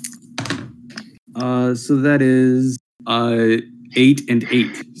 So that is 8 and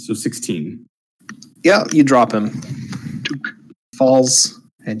 8, so 16. Yeah, you drop him. Falls,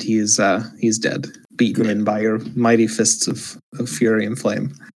 and he's dead. Beaten in by your mighty fists of fury and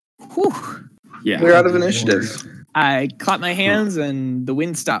flame. Whew. Yeah. We're out of initiative. I clap my hands and the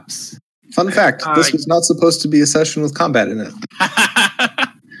wind stops. Fun fact, this was not supposed to be a session with combat in it.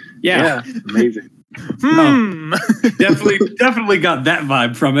 Yeah. Amazing. No. Definitely got that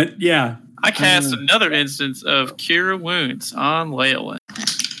vibe from it. Yeah. I cast another instance of Cure Wounds on Leolin.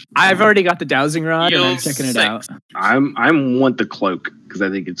 I've already got the dowsing rod and I'm checking it out. I want the cloak because I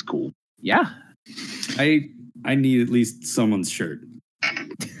think it's cool. Yeah. I need at least someone's shirt.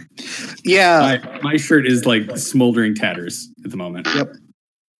 Yeah. My shirt is like smoldering tatters at the moment. Yep.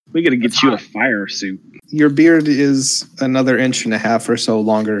 We got to get you a fire suit. Your beard is another 1.5 inches or so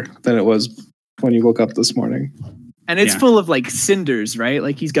longer than it was when you woke up this morning. And it's full of like cinders, right?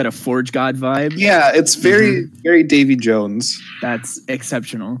 Like he's got a Forge God vibe. Yeah, it's very, very Davy Jones. That's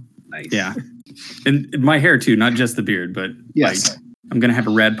exceptional. Nice. Yeah. And my hair too, not just the beard, but yes. I'm going to have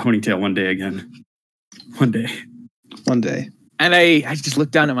a rad ponytail one day again. One day. And I just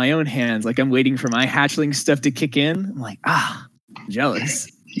look down at my own hands like I'm waiting for my hatchling stuff to kick in. I'm like, jealous.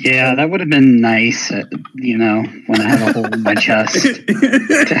 Yeah, that would have been nice, when I have a hole in my chest.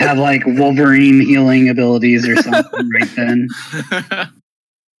 To have like Wolverine healing abilities or something right then.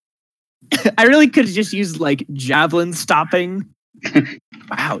 I really could have just used like javelin stopping.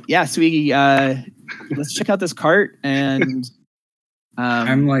 Wow. Yeah, so let's check out this cart and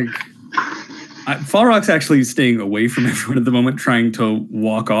I'm like Falrock's actually staying away from everyone at the moment, trying to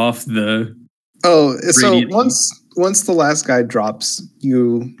walk off the so once the last guy drops,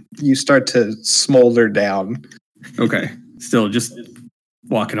 you start to smolder down. Okay. Still just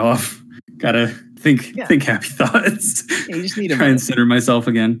walk it off. Gotta think happy thoughts. Yeah, you just need try and center myself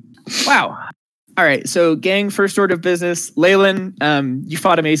again. Wow. All right, so gang, first order of business. Leyland, you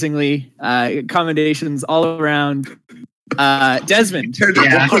fought amazingly. Commendations all around. Desmond.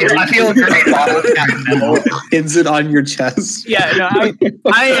 Yeah, I feel great. Pins it on your chest. Yeah, no,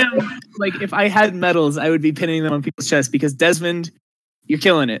 I am like, if I had medals, I would be pinning them on people's chests because Desmond, you're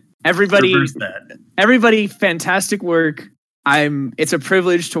killing it. Everybody, fantastic work. It's a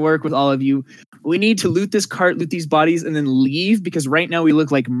privilege to work with all of you. We need to loot this cart, loot these bodies, and then leave because right now we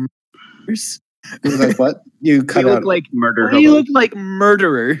look like murderers. Like what? You cut out like murder. We look like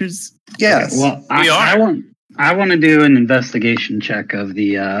murderers. Yes. Well, I want to do an investigation check of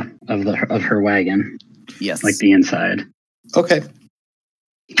of her wagon. Yes. Like the inside. Okay.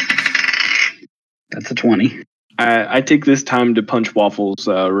 That's a 20. I take this time to punch Waffle's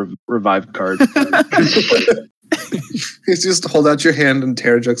revived card. You just hold out your hand and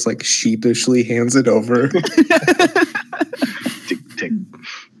Terrajux like sheepishly hands it over. Tick, tick.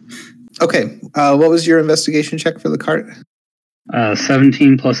 Okay. What was your investigation check for the cart?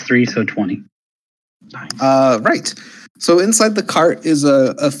 17 plus 3, so 20. Right. So inside the cart is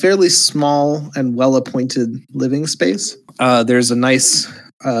a fairly small and well-appointed living space. There's a nice,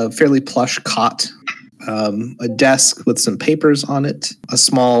 fairly plush cot, a desk with some papers on it, a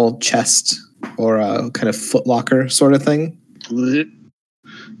small chest or a kind of footlocker sort of thing.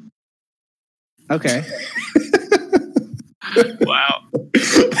 Okay. Wow.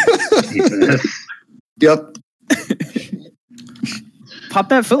 Yep. Pop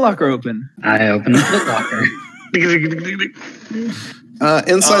that footlocker open. I open the footlocker.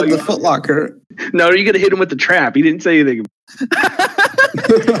 Inside the footlocker. No, you're gonna hit him with the trap. He didn't say anything.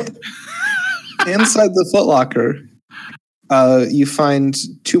 Inside the footlocker, you find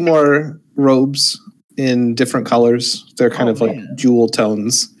 2 more robes in different colors. They're kind of like jewel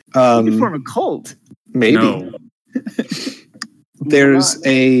tones. You could form a cult. Maybe. No. There's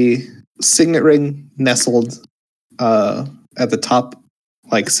a signet ring nestled at the top,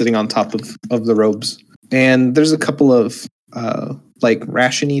 like sitting on top of the robes. And there's a couple of like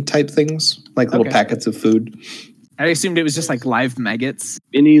ration-y type things, like little packets of food. I assumed it was just like live maggots.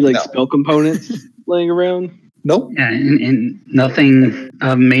 Any spell components laying around? Nope. Yeah, and nothing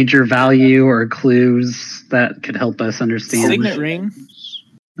of major value or clues that could help us understand. Signet ring.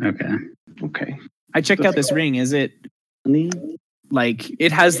 Okay. I checked out this ring. Is it like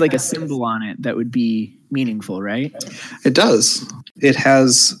it has like a symbol on it that would be meaningful, right? It does. It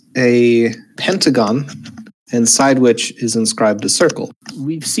has a pentagon, inside which is inscribed a circle.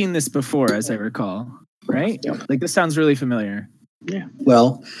 We've seen this before, as I recall, right? Yep. Like this sounds really familiar. Yeah.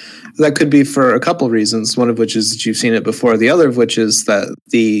 Well, that could be for a couple of reasons. One of which is that you've seen it before. The other of which is that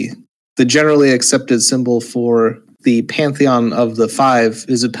the generally accepted symbol for the pantheon of the 5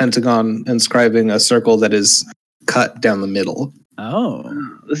 is a pentagon inscribing a circle that is cut down the middle. Oh.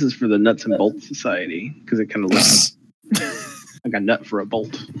 This is for the Nuts and Bolts Society, because it kind of looks like a nut for a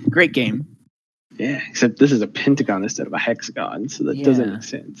bolt. Great game. Yeah, except this is a pentagon instead of a hexagon, so that doesn't make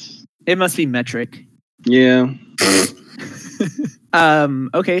sense. It must be metric. Yeah.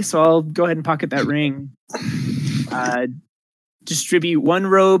 Okay, so I'll go ahead and pocket that ring. Distribute 1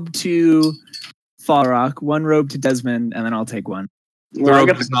 robe to Falrock, 1 robe to Desmond, and then I'll take 1. The robe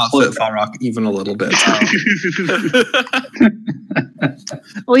does not fit Falrock even a little bit.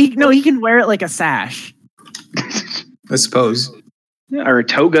 Well, he can wear it like a sash. I suppose. Yeah, or a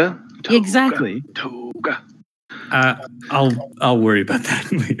toga. Exactly. Toga. I'll worry about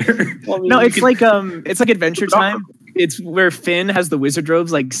that later. Well, I mean, no, it's like Adventure Time. It's where Finn has the wizard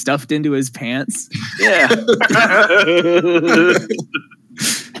robes like stuffed into his pants. Yeah.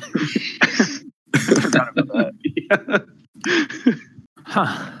 I forgot about that. Yeah.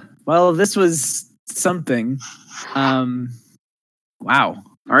 Huh. Well, this was something. Wow.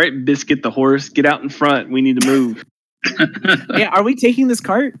 All right, Biscuit the horse, get out in front. We need to move. Yeah, are we taking this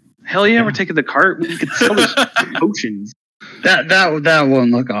cart? Hell yeah, we're taking the cart. We could sell those potions. That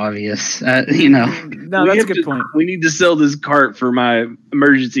won't look obvious. No, that's a good point. We need to sell this cart for my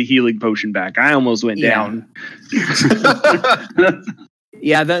emergency healing potion back. I almost went down.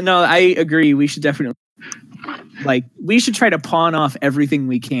 Yeah, I agree. We should definitely we should try to pawn off everything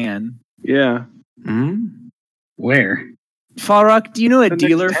we can. Yeah. Mm-hmm. Where? Falrock, do you know a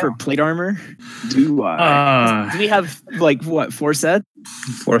dealer for plate armor? Do I? Do we have 4 sets?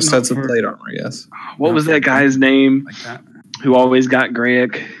 4 sets of plate armor, yes. What was that guy's name? Like that. Who always got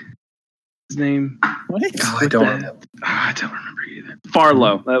Greg? His name? What? I don't remember. I don't remember either.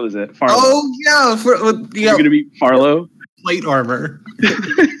 Farlow. That was it. Farlow. Oh, yeah. You're going to be Farlow? Plate armor.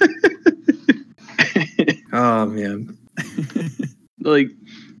 Oh, man.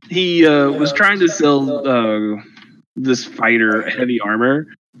 He was trying to sell this fighter heavy armor,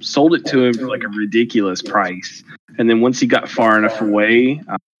 sold it to him for a ridiculous price. And then once he got far enough away,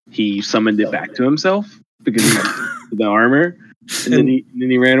 he summoned it back to himself because he wanted the armor. And then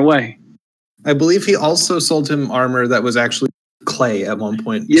he ran away. I believe he also sold him armor that was actually clay at one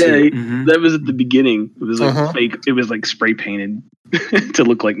point. Yeah, that was at the beginning. It was fake. It was spray painted to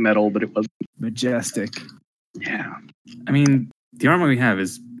look like metal, but it wasn't. Majestic. Yeah. I mean, the armor we have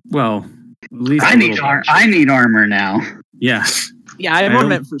is, well, at least I need armor now. Yeah. Yeah, I more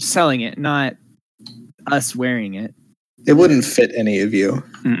meant for selling it, not us wearing it. It wouldn't fit any of you.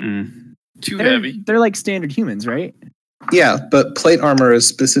 Mm-mm. Too heavy. They're like standard humans, right? Yeah, but plate armor is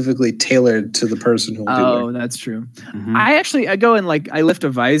specifically tailored to the person who will do it. Oh, that's true. Mm-hmm. I go and I lift a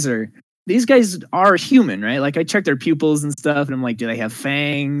visor. These guys are human, right? I check their pupils and stuff, and I'm like, do they have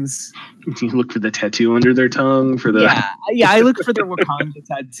fangs? You look for the tattoo under their tongue for the. Yeah. I look for their Wakanda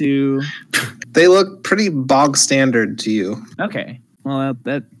tattoo. They look pretty bog standard to you. Okay, well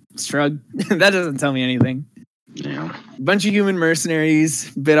that shrug that doesn't tell me anything. Yeah. Bunch of human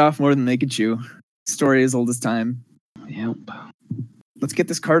mercenaries bit off more than they could chew. Story as old as time. Yep. Let's get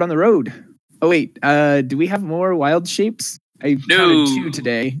this cart on the road. Oh wait, do we have more wild shapes? I counted 2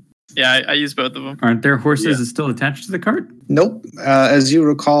 today. Yeah, I used both of them. Aren't there horses still attached to the cart? Nope. As you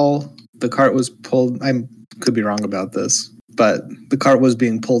recall, the cart was pulled. I could be wrong about this, but the cart was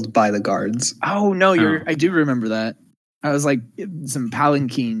being pulled by the guards. Oh no, I do remember that. I was like some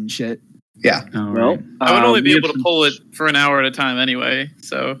palanquin shit. Yeah. Well, I would only be able to pull it for an hour at a time anyway.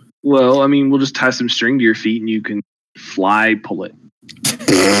 So. Well, I mean, we'll just tie some string to your feet and you can pull it.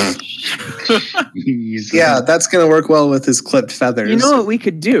 Yeah, that's gonna work well with his clipped feathers. You know what we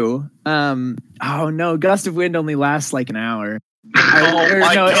could do? Oh no, gust of wind only lasts like an hour. Oh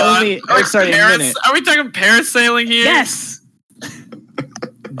my god! A minute. Are we talking parasailing here? Yes.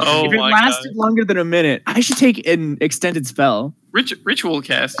 Oh if it lasted longer than a minute, I should take an extended spell. Ritual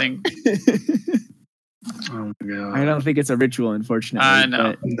casting. Oh my god! I don't think it's a ritual, unfortunately. I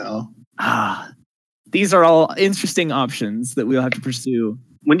know. No. These are all interesting options that we'll have to pursue.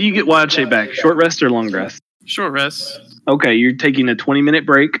 When do you get wild shape back? Short rest or long rest? Short rest. Okay, you're taking a 20-minute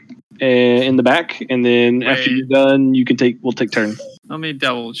break in the back, and then after you're done, we'll take turns. Let me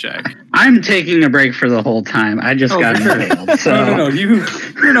double check. I'm taking a break for the whole time. I just got impaled. So. No,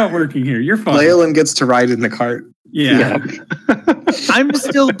 you're not working here. You're fine. Leyland gets to ride in the cart. Yeah. I'm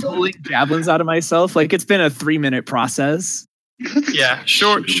still pulling javelins out of myself. Like it's been a 3-minute process. Yeah,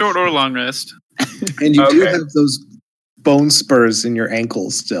 short or long rest. And you do have those bone spurs in your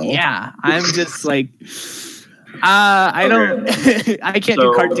ankles still. Yeah, I'm just like, I don't, I can't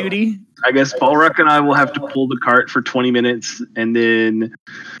do cart duty. I guess Balrock and I will have to pull the cart for 20 minutes, and then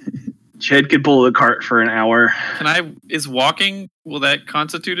Ched could pull the cart for an hour. Is walking, will that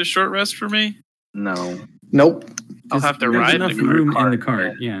constitute a short rest for me? No. Nope. I'll have to ride enough room in the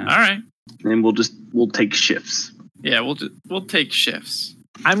cart. Yeah. All right. And we'll take shifts. Yeah, we'll take shifts.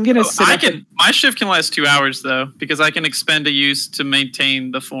 I'm gonna. My shift can last 2 hours though, because I can expend a use to maintain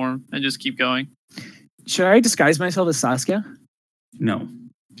the form and just keep going. Should I disguise myself as Saskia? No.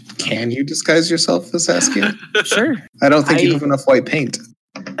 Can you disguise yourself as Saskia? Sure. I don't think you have enough white paint.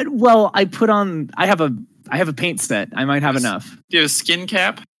 Well, I have a paint set. I might have enough. Do you have a skin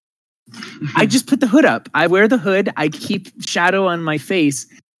cap? I just put the hood up. I wear the hood. I keep shadow on my face.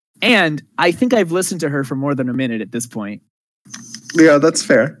 And I think I've listened to her for more than a minute at this point. Yeah, that's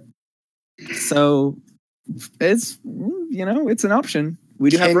fair. So it's an option. We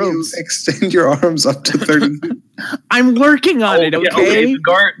do have robes. You extend your arms up to 30. I'm working on it, okay?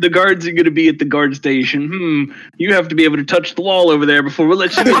 The guards are going to be at the guard station. You have to be able to touch the wall over there before we'll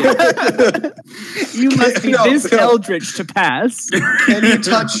let you in. You must be this eldritch to pass. Can you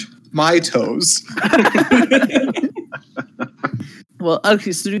touch my toes? Well,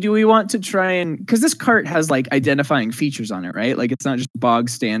 okay, so do we want to try and... Because this cart has, like, identifying features on it, right? Like, it's not just bog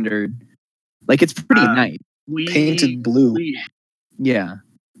standard. Like, it's pretty nice. Painted blue. Yeah.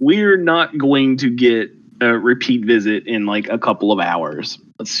 We're not going to get a repeat visit in, like, a couple of hours.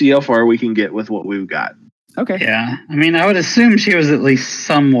 Let's see how far we can get with what we've got. Okay. Yeah. I mean, I would assume she was at least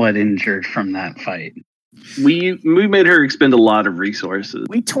somewhat injured from that fight. We made her expend a lot of resources.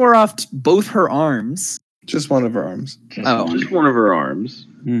 We tore off both her arms. Just one of her arms. Just one of her arms.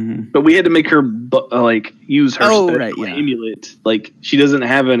 Mm-hmm. But we had to make her use her amulet. Like she doesn't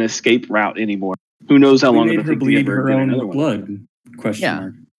have an escape route anymore. Who knows how long it'll take to bleed her own blood?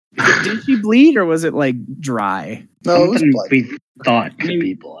 Question mark. Did she bleed or was it like dry? No, it was blood. We thought could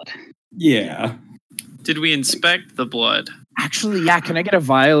be blood. Yeah. Did we inspect the blood? Actually, yeah. Can I get a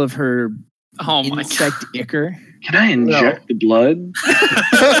vial of her insect ichor? Can I inject the blood?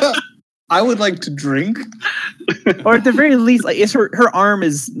 I would like to drink. Or at the very least, like, her arm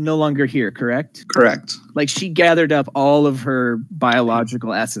is no longer here, correct? Correct. Like she gathered up all of her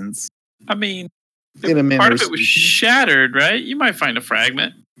biological essence. I mean, part of it was shattered, right? You might find a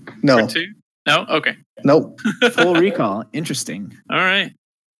fragment. No. Or two. No? Okay. Nope. Full recall. Interesting. All right.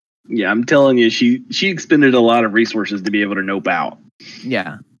 Yeah, I'm telling you, she expended a lot of resources to be able to nope out.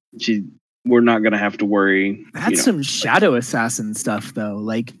 Yeah. We're not going to have to worry. That's some shadow assassin stuff, though.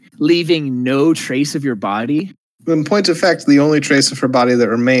 Like leaving no trace of your body. In point of fact, the only trace of her body that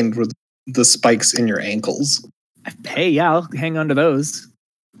remained were the spikes in your ankles. Hey, yeah, I'll hang on to those.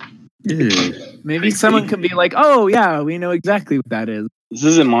 Maybe someone can be like, "Oh, yeah, we know exactly what that is." This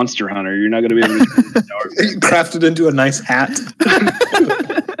isn't Monster Hunter. You're not going to be able to craft it into a nice hat.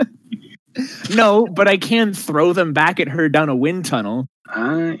 No, but I can throw them back at her down a wind tunnel.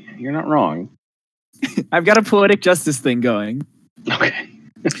 You're not wrong. I've got a poetic justice thing going. Okay.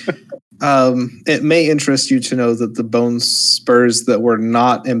 It may interest you to know that the bone spurs that were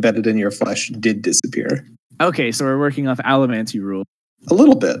not embedded in your flesh did disappear. Okay, so we're working off Alamancy rule. A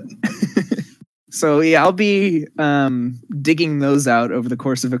little bit. So yeah, I'll be digging those out over the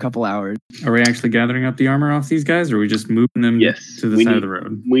course of a couple hours. Are we actually gathering up the armor off these guys, or are we just moving them to the side of the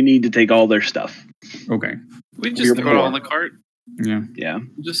road? We need to take all their stuff. Okay. We just throw it all in the cart. Yeah. Yeah.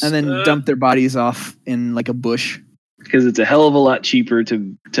 And then dump their bodies off in like a bush. Because it's a hell of a lot cheaper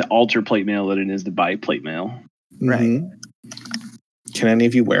to alter plate mail than it is to buy plate mail. Right. Can any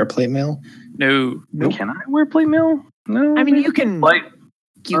of you wear plate mail? No. Nope. Can I wear plate mail? No. I mean, you can. Light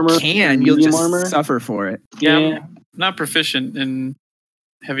armor, You'll just armor. suffer for it. Yeah, I'm not proficient in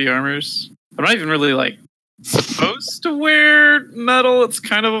heavy armors. I'm not even really supposed to wear metal. It's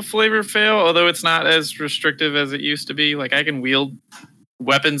kind of a flavor fail, although it's not as restrictive as it used to be. Like I can wield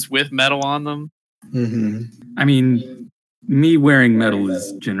weapons with metal on them. Mm-hmm. I mean, me wearing metal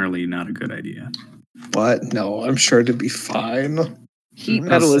is generally not a good idea. What? No, I'm sure it'd be fine. Heat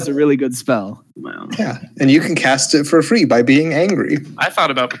metal is a really good spell. Well, yeah, and you can cast it for free by being angry. I thought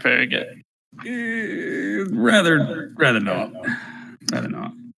about preparing it. Rather not. Rather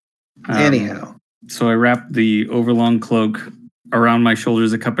not. Anyhow. So I wrap the overlong cloak around my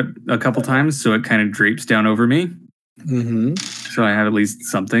shoulders a couple times, so it kind of drapes down over me. Mm-hmm. So I have at least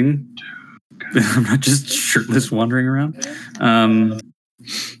something. I'm not just shirtless wandering around.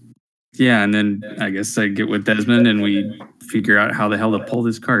 Yeah, and then I guess I get with Desmond and we figure out how the hell to pull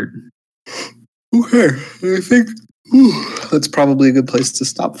this cart. Okay, I think that's probably a good place to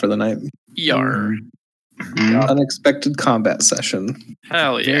stop for the night. Yar. Unexpected combat session.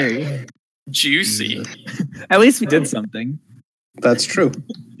 Hell yeah. Very juicy. At least we did something. That's true.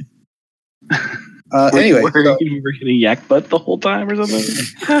 Anyway. You were getting yak butt the whole time or something?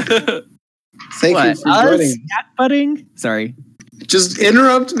 Thank you for joining. Yak butting? Sorry. Just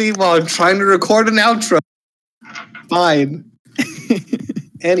interrupt me while I'm trying to record an outro. Fine.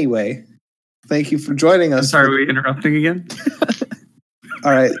 Anyway, thank you for joining us. Sorry, are we interrupting again?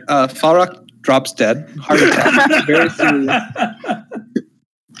 All right. Falrock drops dead. Heart attack. Very serious.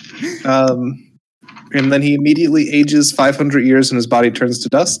 And then he immediately ages 500 years and his body turns to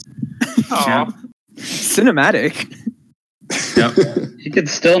dust. Aww. Cinematic. Yep. He could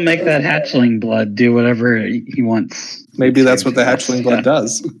still make that hatchling blood do whatever he wants. Maybe that's what the hatchling blood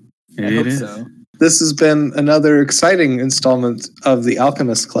does. I hope so. This has been another exciting installment of the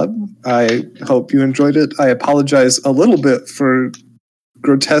Alchemist Club. I hope you enjoyed it. I apologize a little bit for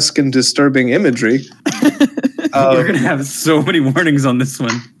grotesque and disturbing imagery. We're going to have so many warnings on this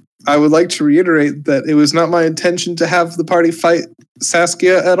one. I would like to reiterate that it was not my intention to have the party fight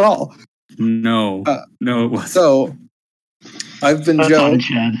Saskia at all. No, it wasn't. So, I've been Joe,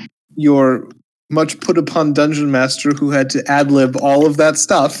 your much put upon dungeon master who had to ad-lib all of that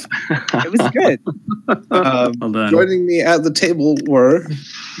stuff. It was good. Well done. Joining me at the table were...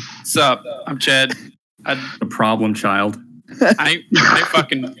 Sup, I'm Chad. The problem child. I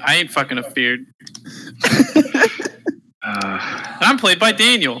ain't fucking afeared. I'm played by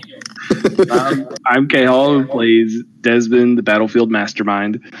Daniel. I'm K Hall, who plays Desmond, the battlefield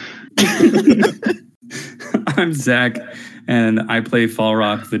mastermind. I'm Zach, and I play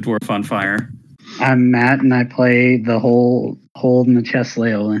Falrock, the dwarf on fire. I'm Matt, and I play the hole in the chest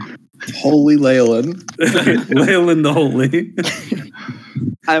Leolin. Holy Leolin. Leolin the Holy.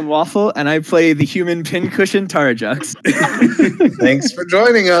 I'm Waffle, and I play the human pincushion Tarajux. Thanks for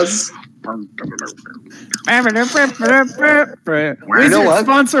joining us. Wizard,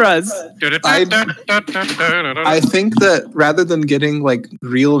 sponsor us. I think that rather than getting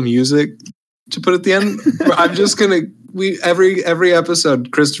real music to put at the end, I'm just gonna every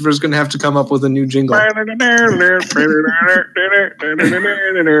episode Christopher's gonna have to come up with a new jingle.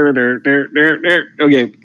 Okay.